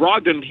head, but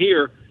Brogdon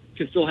here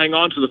can still hang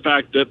on to the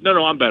fact that,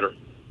 no, I'm better.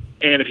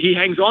 And if he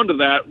hangs on to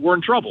that, we're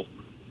in trouble.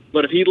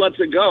 But if he lets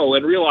it go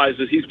and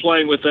realizes he's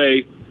playing with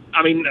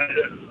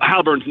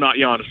Haliburton's not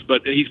Giannis,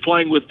 but he's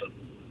playing with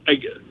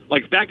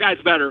that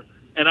guy's better,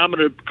 and I'm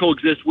going to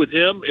coexist with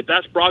him. If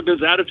that's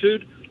Brogdon's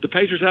attitude, the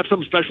Pacers have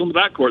something special in the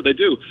backcourt. They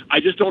do. I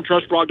just don't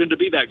trust Brogdon to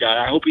be that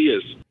guy. I hope he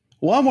is.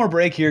 One more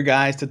break here,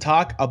 guys, to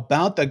talk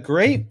about the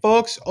great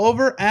folks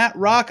over at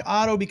Rock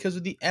Auto. Because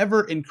of the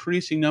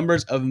ever-increasing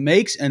numbers of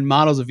makes and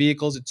models of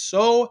vehicles, it's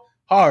so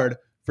hard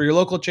for your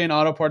local chain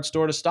auto parts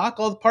store to stock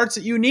all the parts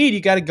that you need. You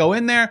got to go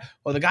in there,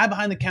 or the guy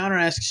behind the counter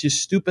asks you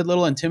stupid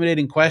little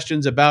intimidating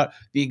questions about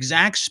the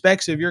exact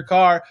specs of your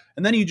car,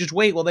 and then you just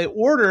wait while they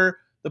order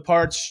the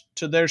parts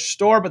to their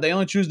store, but they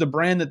only choose the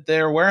brand that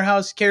their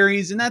warehouse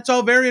carries, and that's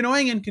all very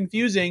annoying and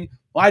confusing.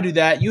 Why do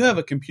that? You have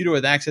a computer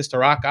with access to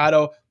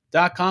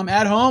rockauto.com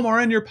at home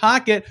or in your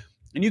pocket,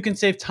 and you can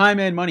save time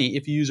and money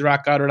if you use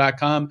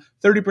rockauto.com.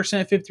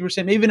 30%,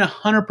 50%, maybe even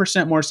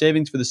 100% more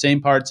savings for the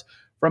same parts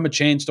from a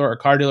chain store or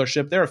car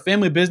dealership. They're a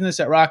family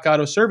business at Rock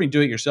Auto, serving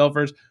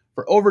do-it-yourselfers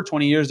for over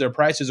 20 years. Their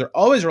prices are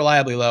always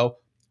reliably low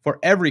for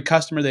every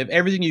customer. They have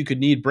everything you could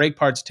need: brake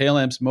parts, tail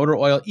lamps, motor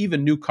oil,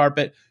 even new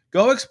carpet.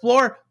 Go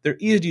explore their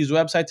easy-to-use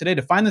website today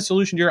to find the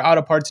solution to your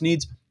auto parts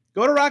needs.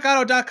 Go to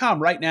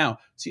rockauto.com right now.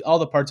 See all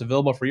the parts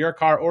available for your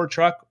car or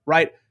truck.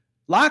 Right,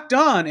 Locked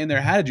On in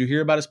their How Did You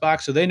Hear About Us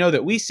box, so they know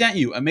that we sent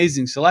you.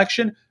 Amazing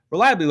selection,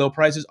 reliably low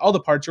prices, all the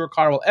parts your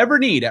car will ever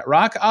need at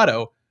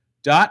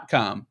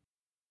rockauto.com.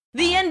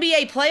 The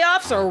NBA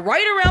playoffs are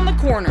right around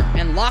the corner,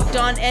 and Locked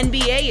On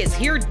NBA is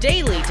here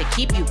daily to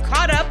keep you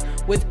caught up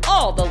with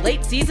all the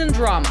late season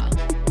drama.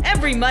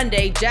 Every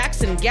Monday,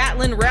 Jackson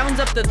Gatlin rounds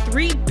up the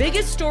 3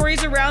 biggest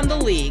stories around the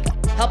league,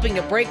 helping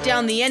to break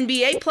down the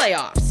NBA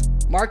playoffs.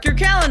 Mark your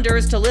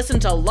calendars to listen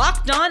to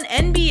Locked On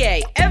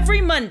NBA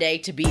every Monday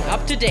to be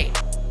up to date.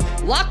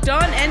 Locked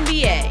On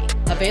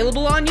NBA,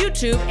 available on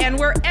YouTube and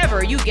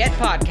wherever you get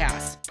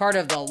podcasts. Part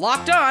of the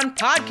Locked On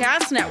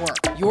Podcast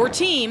Network, your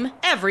team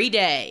every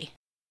day.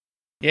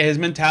 Yeah, his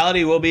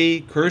mentality will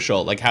be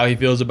crucial. Like, how he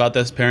feels about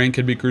this pairing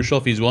could be crucial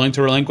if he's willing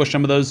to relinquish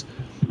some of those,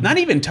 not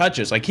even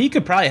touches. Like, he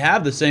could probably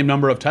have the same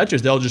number of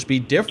touches. They'll just be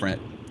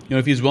different. You know,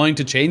 if he's willing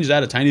to change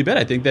that a tiny bit,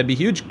 I think that'd be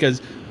huge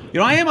because, you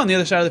know, I am on the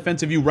other side of the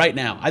fence of you right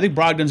now. I think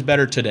Brogdon's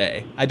better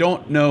today. I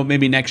don't know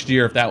maybe next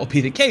year if that will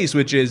be the case,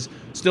 which is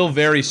still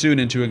very soon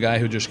into a guy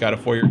who just got a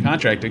 4-year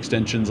contract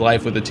extension's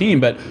life with the team.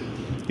 But,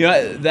 you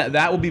know,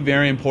 that will be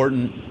very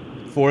important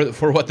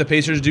for what the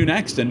Pacers do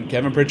next. And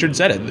Kevin Pritchard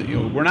said it. You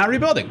know, we're not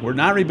rebuilding. We're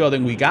not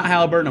rebuilding. We got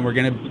Haliburton, and we're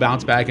going to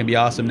bounce back and be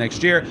awesome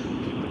next year.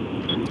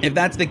 If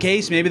that's the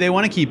case, maybe they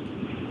want to keep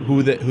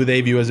who they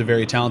view as a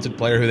very talented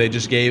player, who they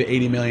just gave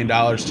 $80 million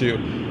to,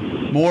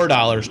 more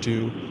dollars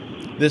to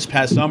this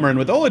past summer. And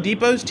with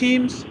Oladipo's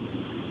teams,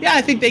 yeah,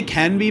 I think they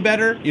can be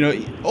better. You know,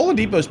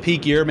 Oladipo's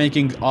peak year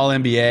making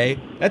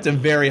All-NBA, that's a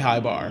very high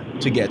bar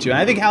to get to. And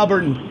I think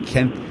Haliburton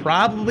can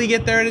probably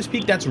get there at his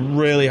peak. That's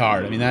really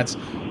hard. I mean, that's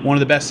one of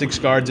the best 6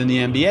 guards in the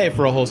NBA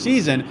for a whole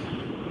season.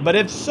 But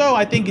if so,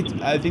 I think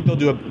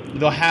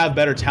they'll have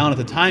better talent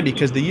at the time,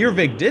 because the year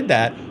Vic did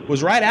that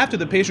was right after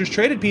the Pacers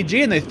traded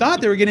PG, and they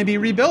thought they were going to be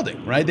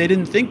rebuilding, right? They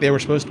didn't think they were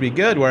supposed to be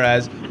good,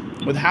 whereas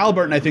with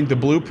Haliburton, I think the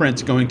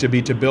blueprint's going to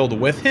be to build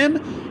with him,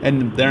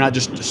 and they're not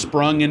just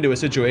sprung into a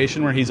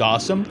situation where he's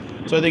awesome.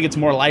 So I think it's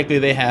more likely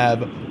they have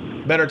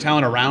better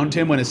talent around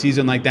him when a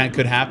season like that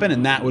could happen,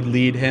 and that would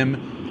lead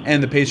him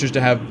and the Pacers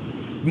to have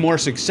more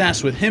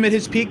success with him at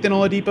his peak than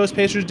Oladipo's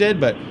Pacers did.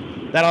 But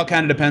that all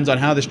kind of depends on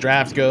how this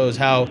draft goes,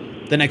 how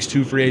the next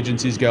 2 free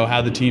agencies go,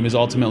 how the team is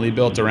ultimately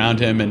built around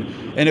him,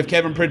 and if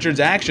Kevin Pritchard's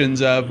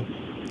actions of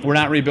we're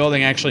not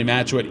rebuilding actually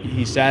match what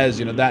he says,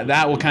 you know,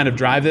 that will kind of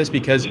drive this,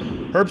 because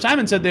Herb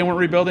Simon said they weren't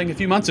rebuilding a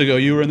few months ago.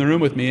 You were in the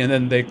room with me, and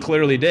then they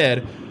clearly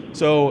did.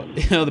 So,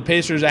 you know, the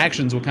Pacers'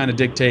 actions will kind of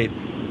dictate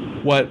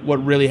what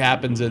really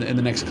happens in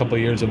the next couple of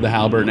years of the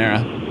Haliburton era.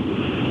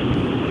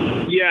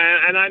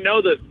 Yeah, and I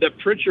know that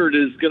Pritchard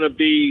is going to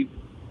be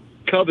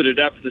coveted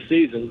after the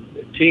season.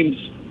 Teams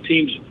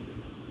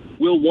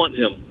will want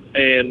him,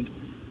 and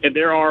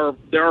there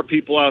are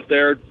people out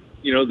there,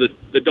 you know,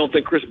 that don't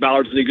think Chris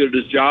Ballard's any good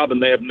at his job,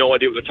 and they have no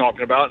idea what they're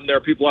talking about. And there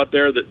are people out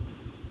there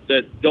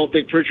that don't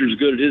think Pritchard's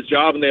good at his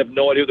job, and they have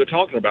no idea what they're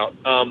talking about.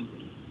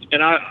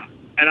 And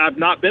I've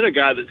not been a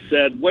guy that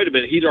said, wait a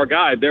minute, he's our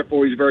guy,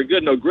 therefore he's very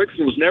good. No,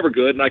 Grigson was never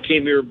good, and I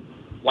came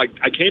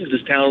to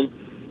this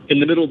town in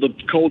the middle of the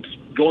Colts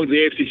going to the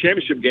AFC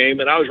Championship game,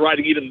 and I was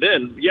writing even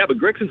then, yeah, but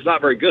Grigson's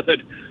not very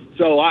good.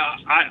 So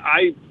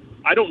I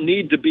don't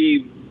need to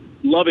be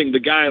loving the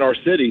guy in our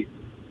city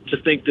to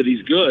think that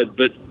he's good,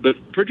 but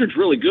Pritchard's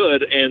really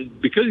good,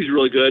 and because he's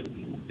really good,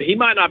 he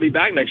might not be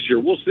back next year.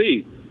 We'll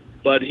see,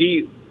 but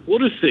we'll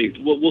just see.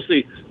 We'll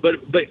see. But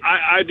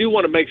I do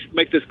want to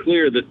make this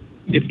clear that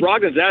if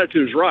Brogdon's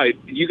attitude is right,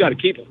 you got to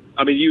keep him.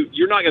 I mean,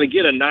 you're not going to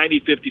get a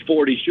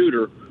 90-50-40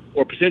 shooter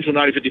or potential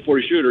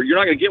 90-50-40 shooter. You're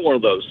not going to get one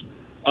of those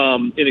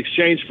in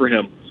exchange for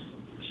him.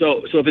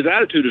 So if his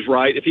attitude is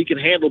right, if he can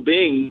handle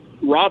being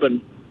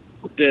Robin,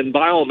 then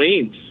by all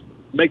means,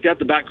 make that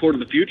the backcourt of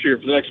the future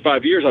for the next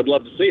 5 years. I'd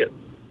love to see it.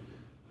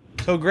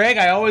 So, Greg,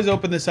 I always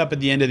open this up at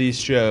the end of these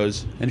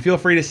shows, and feel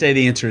free to say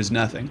the answer is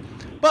nothing.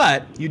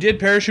 But you did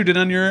parachute in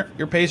on your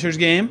Pacers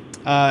game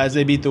as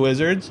they beat the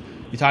Wizards.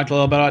 You talked a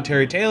little bit about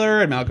Terry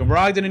Taylor and Malcolm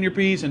Brogdon in your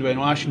piece, and Dwayne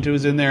Washington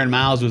was in there, and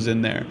Miles was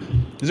in there.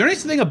 Is there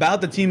anything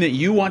about the team that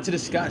you want to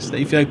discuss that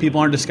you feel like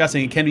people aren't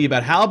discussing? It can be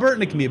about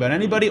Haliburton, it can be about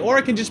anybody, or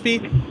it can just be,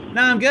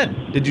 nah, I'm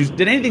good.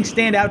 Did anything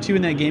stand out to you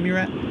in that game you were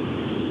at?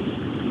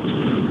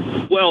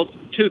 Well,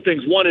 two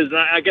things. One is,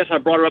 I guess I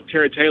brought up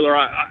Terry Taylor.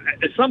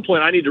 At some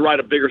point, I need to write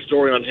a bigger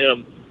story on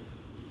him,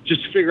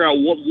 just to figure out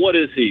what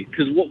is he?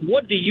 Because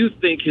what do you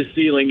think his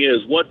ceiling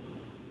is? What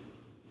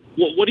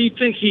do you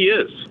think he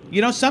is?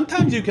 You know,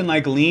 sometimes you can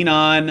like lean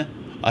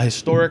on a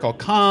historical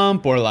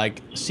comp or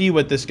like see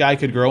what this guy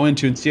could grow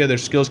into and see how their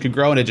skills could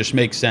grow, and it just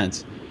makes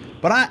sense.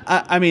 But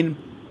I mean,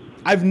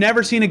 I've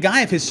never seen a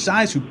guy of his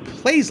size who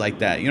plays like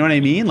that. You know what I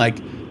mean? Like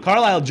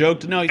Carlisle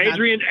joked, no, he's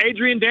Adrian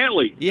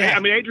Dantley. Yeah, I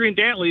mean Adrian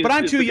Dantley. But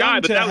I'm too young guy,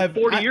 to that have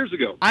was 40 years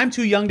ago. I'm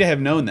too young to have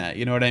known that.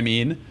 You know what I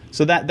mean?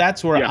 So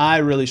that's where I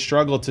really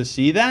struggle to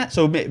see that.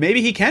 So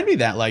maybe he can be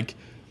that. Like,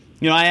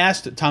 you know, I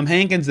asked Tom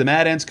Hankins, the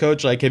Mad Ants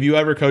coach, like, have you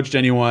ever coached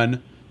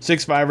anyone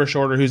 6'5" or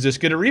shorter who's this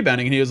good at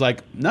rebounding? And he was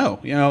like, no.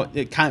 You know,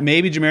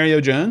 maybe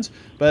Jamario Jones,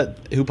 but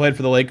who played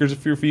for the Lakers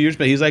for a few years,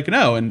 but he's like,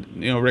 no. And,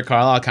 you know, Rick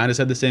Carlisle kind of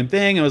said the same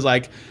thing and was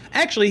like,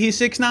 actually, he's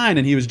 6'9",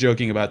 and he was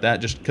joking about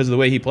that just because of the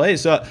way he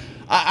plays. So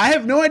I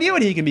have no idea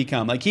what he can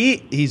become. Like,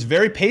 he's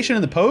very patient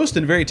in the post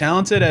and very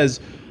talented as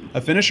a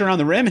finisher on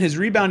the rim, and his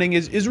rebounding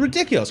is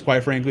ridiculous,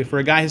 quite frankly, for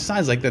a guy his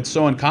size. Like, that's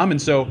so uncommon.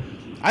 So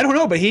I don't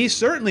know, but he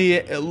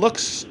certainly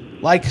looks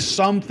like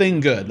something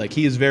good. Like,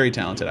 he is very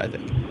talented, I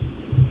think.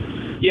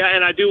 Yeah,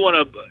 and I do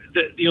want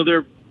to, you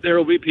know, there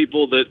will be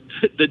people that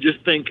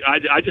just think,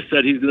 I just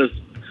said he's going to,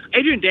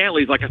 Adrian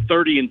Dantley is like a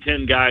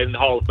 30-10 guy in the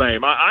Hall of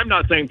Fame. I'm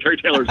not saying Terry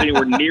Taylor is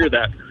anywhere near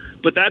that,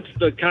 but that's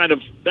the kind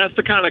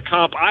of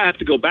comp I have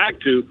to go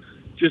back to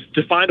just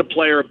to find a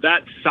player of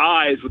that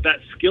size with that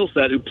skill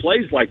set who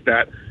plays like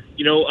that.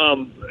 You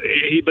know,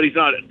 but he's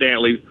not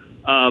Dantley.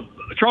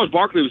 Charles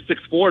Barkley was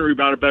 6'4" and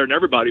rebounded better than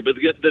everybody, but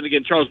then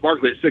again, Charles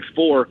Barkley at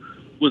 6'4"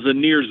 was a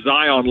near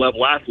Zion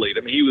level athlete.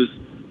 I mean, he was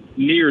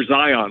near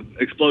Zion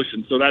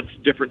explosion, so that's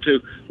different too.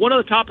 One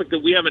other topic that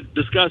we haven't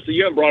discussed that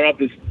you haven't brought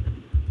up is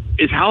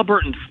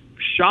Haliburton's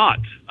shot.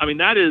 I mean,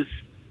 that is,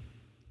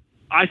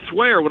 I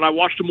swear, when I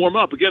watched him warm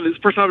up, again, this is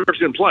the first time I've ever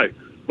seen him play.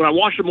 When I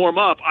watched him warm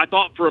up, I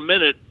thought for a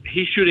minute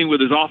he's shooting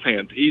with his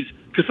offhand.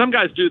 Because some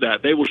guys do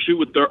that. They will shoot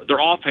with their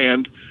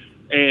offhand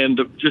and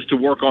just to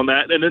work on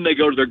that, and then they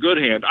go to their good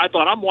hand. I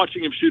thought I'm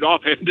watching him shoot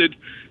offhanded,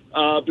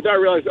 but then I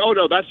realized, oh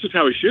no, that's just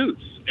how he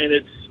shoots. And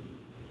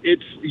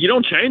it's you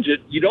don't change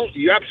it.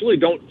 You absolutely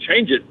don't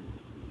change it.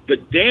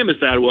 But damn, is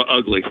that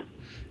ugly.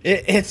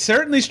 It's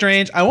certainly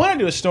strange. I want to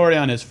do a story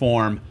on his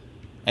form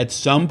at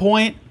some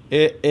point.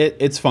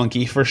 It's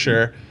funky for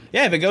sure.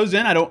 Yeah, if it goes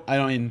in, I don't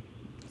mean,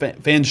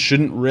 fans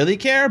shouldn't really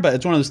care, but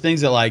it's one of those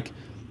things that, like,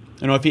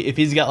 you know, if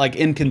he's got like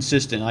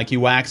inconsistent, like he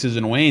waxes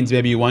and wanes,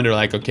 maybe you wonder,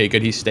 like, okay,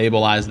 could he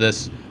stabilize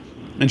this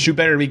and shoot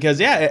better? Because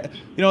you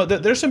know,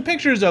 there's some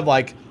pictures of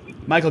like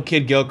Michael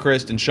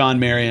Kidd-Gilchrist and Sean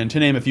Marion, to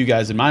name a few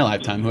guys in my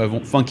lifetime, who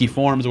have funky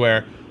forms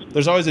where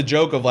there's always a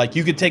joke of like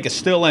you could take a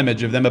still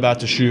image of them about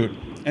to shoot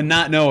and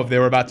not know if they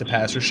were about to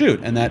pass or shoot,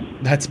 and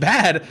that's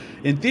bad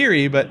in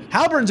theory. But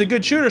Haliburton's a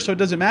good shooter, so it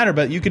doesn't matter.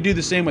 But you could do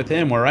the same with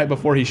him, where right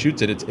before he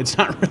shoots it, it's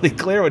not really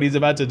clear what he's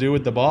about to do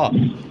with the ball.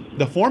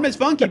 The form is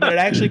funky, but it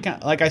actually,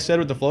 like I said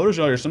with the floaters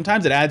earlier,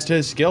 sometimes it adds to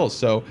his skills.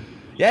 So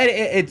yeah,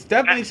 it's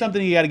definitely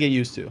something you got to get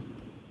used to.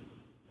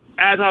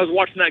 As I was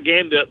watching that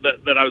game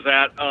that I was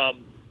at,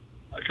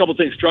 a couple of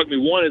things struck me.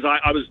 One is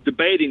I was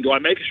debating, do I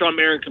make a Sean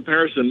Marion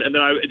comparison? And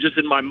then I just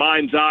in my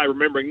mind's eye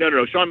remembering,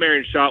 no, Sean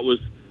Marion's shot was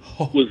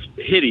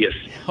hideous.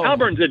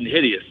 Haliburton's isn't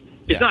hideous.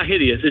 It's not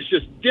hideous. It's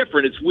just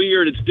different. It's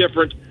weird. It's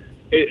different.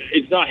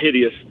 It's not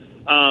hideous.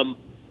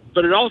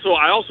 But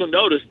I also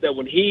noticed that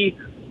when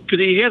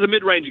because he has a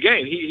mid-range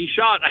game, he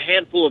shot a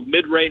handful of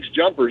mid-range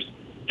jumpers,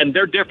 and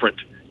they're different.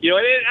 You know,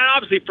 and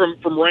obviously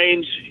from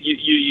range,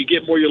 you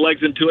get more your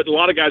legs into it. And a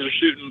lot of guys are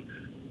shooting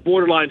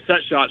borderline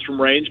set shots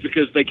from range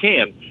because they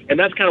can, and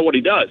that's kind of what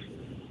he does.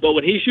 But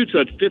when he shoots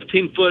a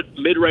 15-foot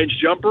mid-range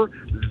jumper,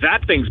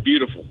 that thing's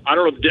beautiful. I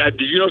don't know.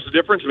 Did you notice the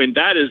difference? I mean,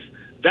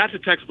 that's a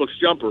textbook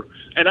jumper.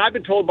 And I've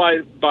been told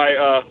by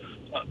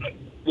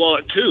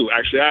two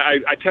actually.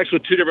 I texted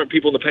with two different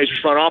people in the Pacers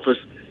front office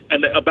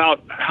and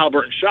about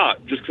Haliburton's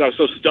shot, just because I was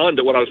so stunned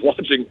at what I was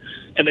watching.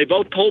 And they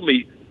both told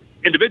me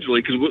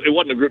individually, because it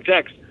wasn't a group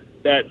text,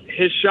 that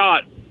his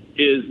shot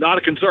is not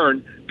a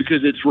concern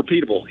because it's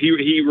repeatable.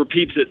 He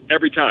repeats it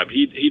every time.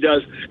 He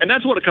does, and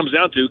that's what it comes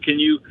down to. And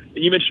you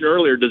mentioned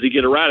earlier, does he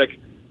get erratic?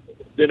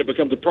 Then it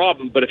becomes a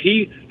problem. But if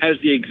he has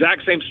the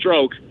exact same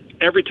stroke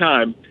every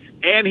time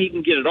and he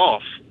can get it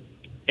off,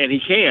 and he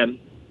can,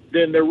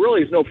 then there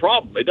really is no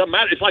problem. It doesn't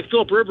matter. It's like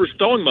Philip Rivers'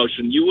 throwing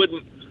motion.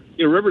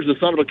 Rivers is the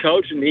son of a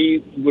coach, and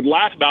he would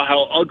laugh about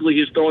how ugly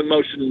his throwing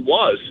motion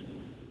was.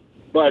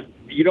 But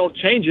you don't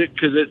change it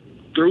because it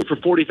threw for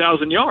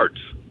 40,000 yards.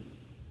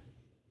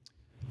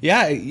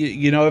 Yeah,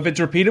 you know, if it's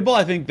repeatable,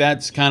 I think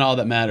that's kind of all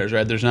that matters,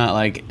 right? There's not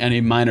like any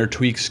minor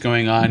tweaks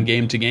going on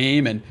game to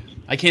game, and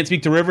I can't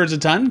speak to Rivers a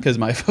ton because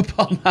my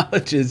football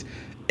knowledge is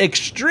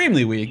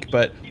extremely weak,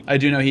 but I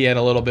do know he had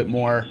a little bit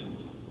more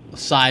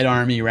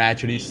sidearmy,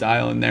 ratchety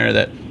style in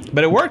there.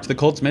 But it worked. The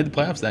Colts made the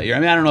playoffs that year. I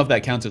mean, I don't know if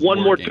that counts as one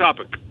more working.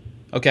 topic.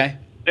 Okay.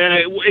 And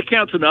it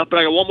counts enough, but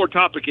I got one more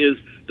topic is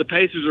the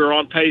Pacers are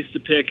on pace to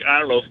pick, I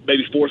don't know,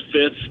 maybe 4th,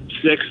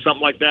 5th, 6th,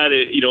 something like that.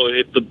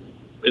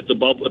 If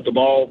the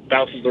ball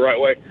bounces the right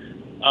way.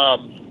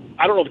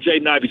 I don't know if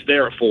Jaden Ivey's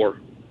there at 4.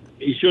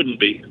 He shouldn't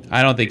be.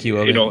 I don't think he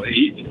will be.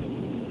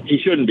 He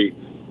shouldn't be.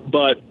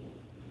 But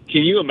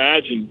can you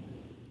imagine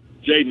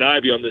Jaden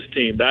Ivey on this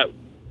team?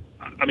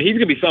 He's going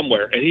to be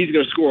somewhere, and he's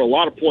going to score a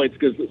lot of points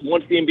because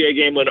once the NBA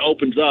game window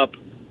opens up,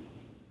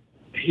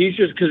 he's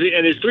just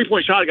and his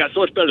 3-point shot got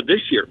so much better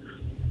this year.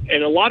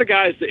 And a lot of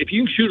guys, if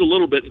you shoot a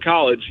little bit in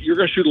college, you're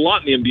going to shoot a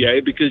lot in the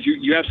NBA because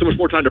you have so much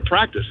more time to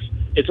practice.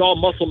 It's all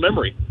muscle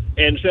memory.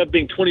 And instead of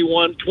being 20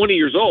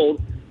 years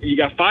old, and you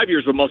got 5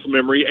 years of muscle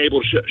memory,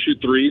 able to shoot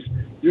threes,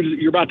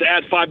 you're about to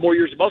add 5 more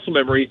years of muscle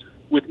memory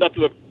with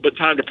nothing but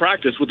time to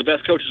practice with the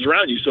best coaches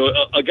around you. So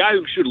a guy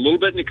who can shoot a little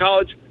bit in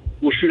college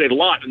will shoot a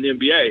lot in the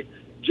NBA.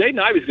 Jaden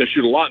Ivey's going to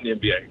shoot a lot in the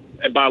NBA.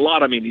 And by a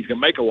lot, I mean he's going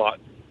to make a lot.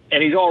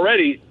 And he's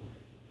already,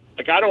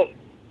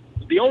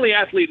 the only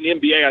athlete in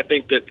the NBA I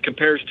think that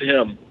compares to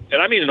him,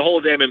 and I mean in the whole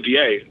damn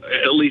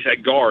NBA, at least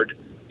at guard,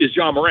 is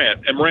John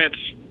Morant. And Morant's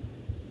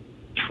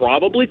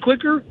probably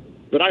quicker,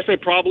 but I say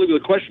probably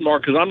with a question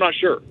mark because I'm not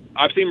sure.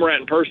 I've seen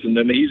Morant in person,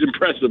 and he's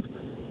impressive.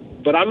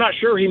 But I'm not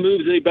sure he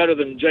moves any better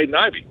than Jaden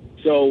Ivey.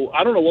 So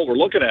I don't know what we're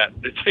looking at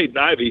Jaden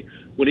Ivey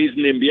when he's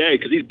in the NBA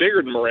because he's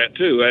bigger than Morant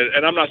too.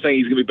 And I'm not saying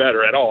he's going to be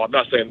better at all. I'm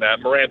not saying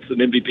that. Morant's an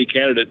MVP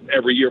candidate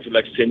every year for the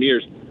next 10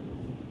 years.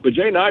 But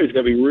Jaden Ivey's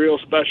going to be real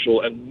special.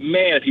 And,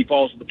 man, if he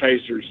falls to the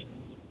Pacers,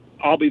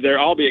 I'll be there.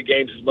 I'll be at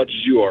games as much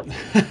as you are.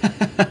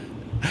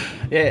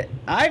 Yeah,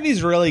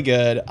 Ivey's really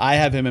good. I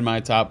have him in my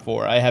top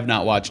 4. I have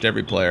not watched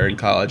every player in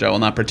college. I will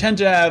not pretend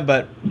to have,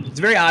 but it's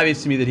very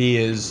obvious to me that he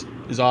is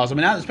awesome.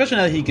 And now, especially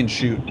now that he can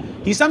shoot.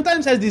 He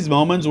sometimes has these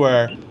moments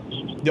where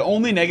the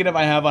only negative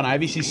I have on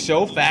Ivey is he's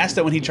so fast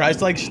that when he tries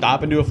to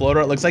stop and do a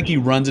floater, it looks like he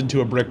runs into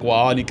a brick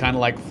wall and he kind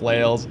of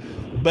flails.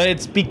 But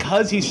it's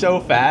because he's so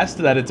fast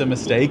that it's a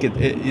mistake.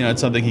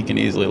 It's something he can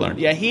easily learn.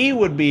 Yeah, he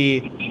would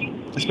be,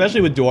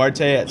 especially with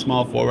Duarte at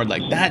small forward,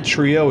 that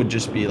trio would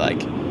just be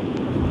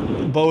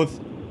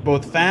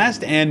both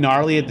fast and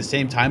gnarly at the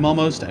same time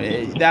almost.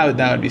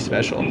 That would be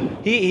special.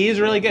 He is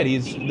really good.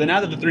 Now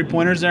that the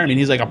 3-pointer's there,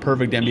 he's a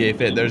perfect NBA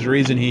fit. There's a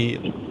reason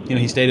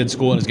he stayed in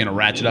school and is going to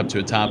ratchet up to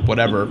a top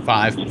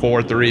 5,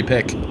 4, 3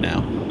 pick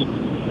now.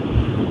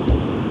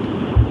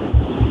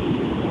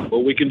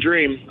 Well, we can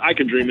dream. I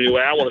can dream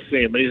anyway. I want to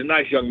see him. But he's a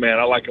nice young man.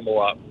 I like him a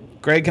lot.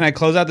 Greg, can I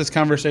close out this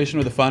conversation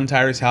with a fun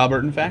Tyrese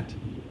Haliburton fact?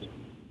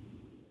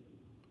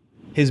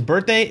 His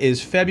birthday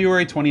is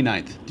February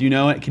 29th. Do you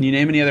know it? Can you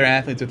name any other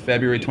athletes with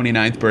February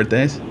 29th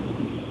birthdays?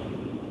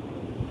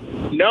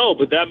 No,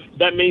 but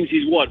that means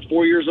he's what,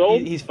 4 years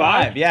old? He's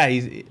 5. Yeah,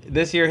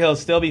 this year he'll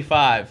still be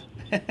 5.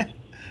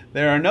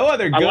 There are no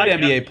other good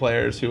NBA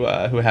players who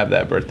have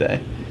that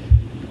birthday.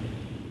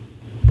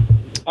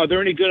 Are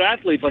there any good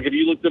athletes? Have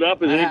you looked it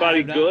up? Is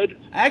anybody good?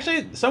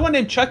 Actually, someone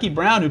named Chucky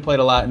Brown who played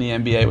a lot in the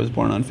NBA was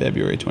born on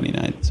February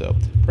 29th. So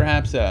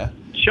perhaps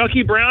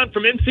Chucky Brown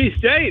from NC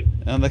State.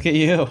 Oh, look at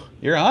you.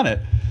 You're on it.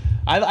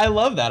 I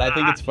love that. I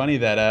think it's funny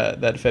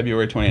that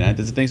February 29th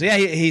is a thing. So, yeah,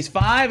 he's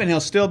 5, and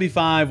he'll still be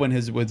 5 when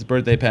his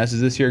birthday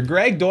passes this year.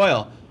 Greg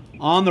Doyle,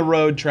 on the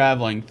road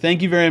traveling.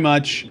 Thank you very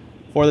much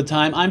for the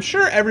time. I'm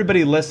sure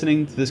everybody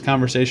listening to this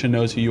conversation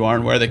knows who you are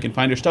and where they can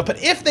find your stuff.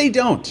 But if they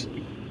don't,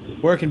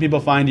 where can people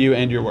find you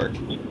and your work?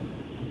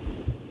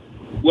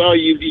 Well,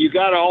 you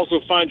got to also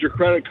find your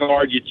credit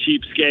card, you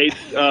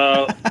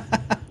cheapskates.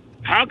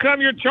 How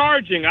come you're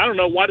charging? I don't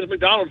know. Why does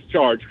McDonald's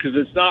charge? Because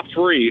it's not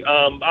free.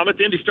 I'm at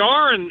the Indy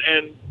Star and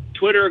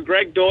Twitter,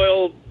 Greg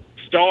Doyle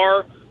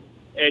Star,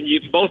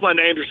 and both my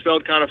names are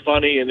spelled kind of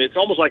funny, and it's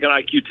almost like an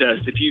IQ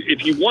test.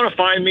 If you want to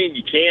find me and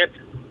you can't,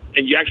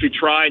 and you actually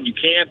try and you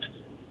can't,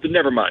 then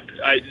never mind.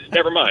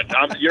 Never mind.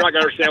 You're not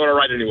going to understand what I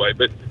write anyway.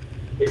 But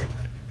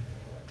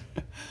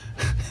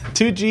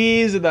 2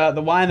 G's,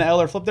 the Y and the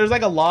L are flipped. There's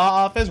a law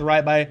office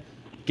right by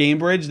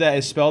Gamebridge that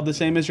is spelled the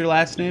same as your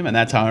last name, and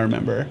that's how I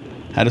remember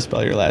how to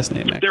spell your last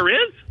name. Actually. There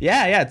is?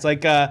 Yeah. It's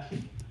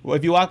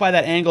if you walk by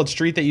that angled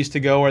street that used to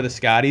go where the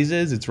Scotties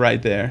is, it's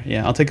right there.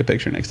 Yeah, I'll take a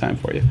picture next time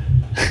for you.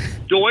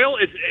 Doyle?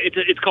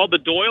 It's called the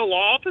Doyle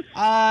Law Office?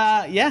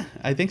 Yeah,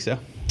 I think so.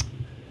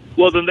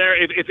 Well, then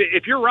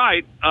if you're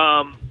right,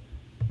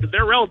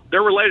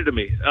 they're related to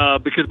me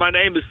because my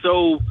name is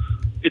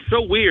it's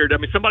so weird.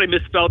 Somebody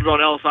misspelled it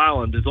on Ellis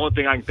Island is the only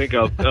thing I can think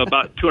of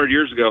about 200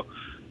 years ago.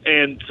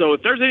 And so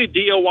if there's any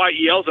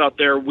Doyels out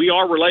there, we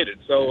are related.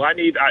 So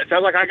it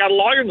sounds like I got a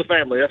lawyer in the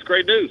family. That's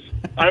great news.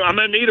 I'm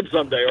going to need him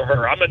someday, or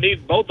her. I'm going to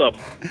need both of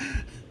them.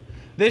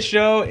 This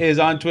show is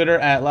on Twitter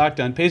at Locked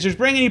On Pacers,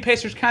 bringing you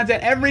Pacers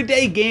content every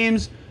day.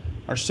 Games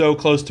are so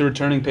close to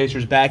returning.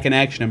 Pacers back in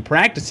action and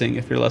practicing.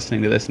 If you're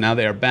listening to this now,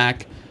 they are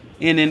back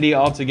in Indy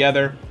all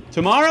together.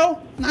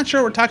 Tomorrow, not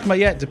sure what we're talking about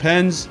yet.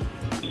 Depends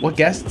what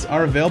guests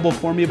are available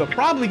for me, but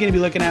probably going to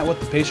be looking at what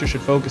the Pacers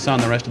should focus on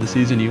the rest of the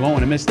season. You won't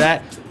want to miss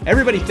that.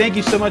 Everybody, thank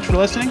you so much for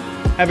listening.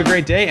 Have a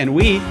great day, and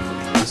we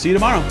See you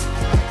tomorrow.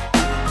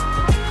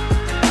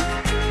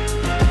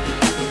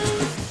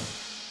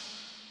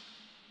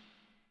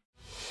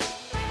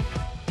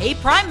 Hey,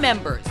 Prime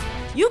members,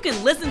 you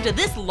can listen to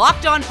this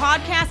Locked On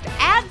podcast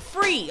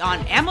ad-free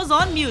on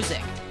Amazon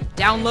Music.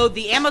 Download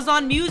the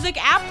Amazon Music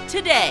app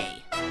today.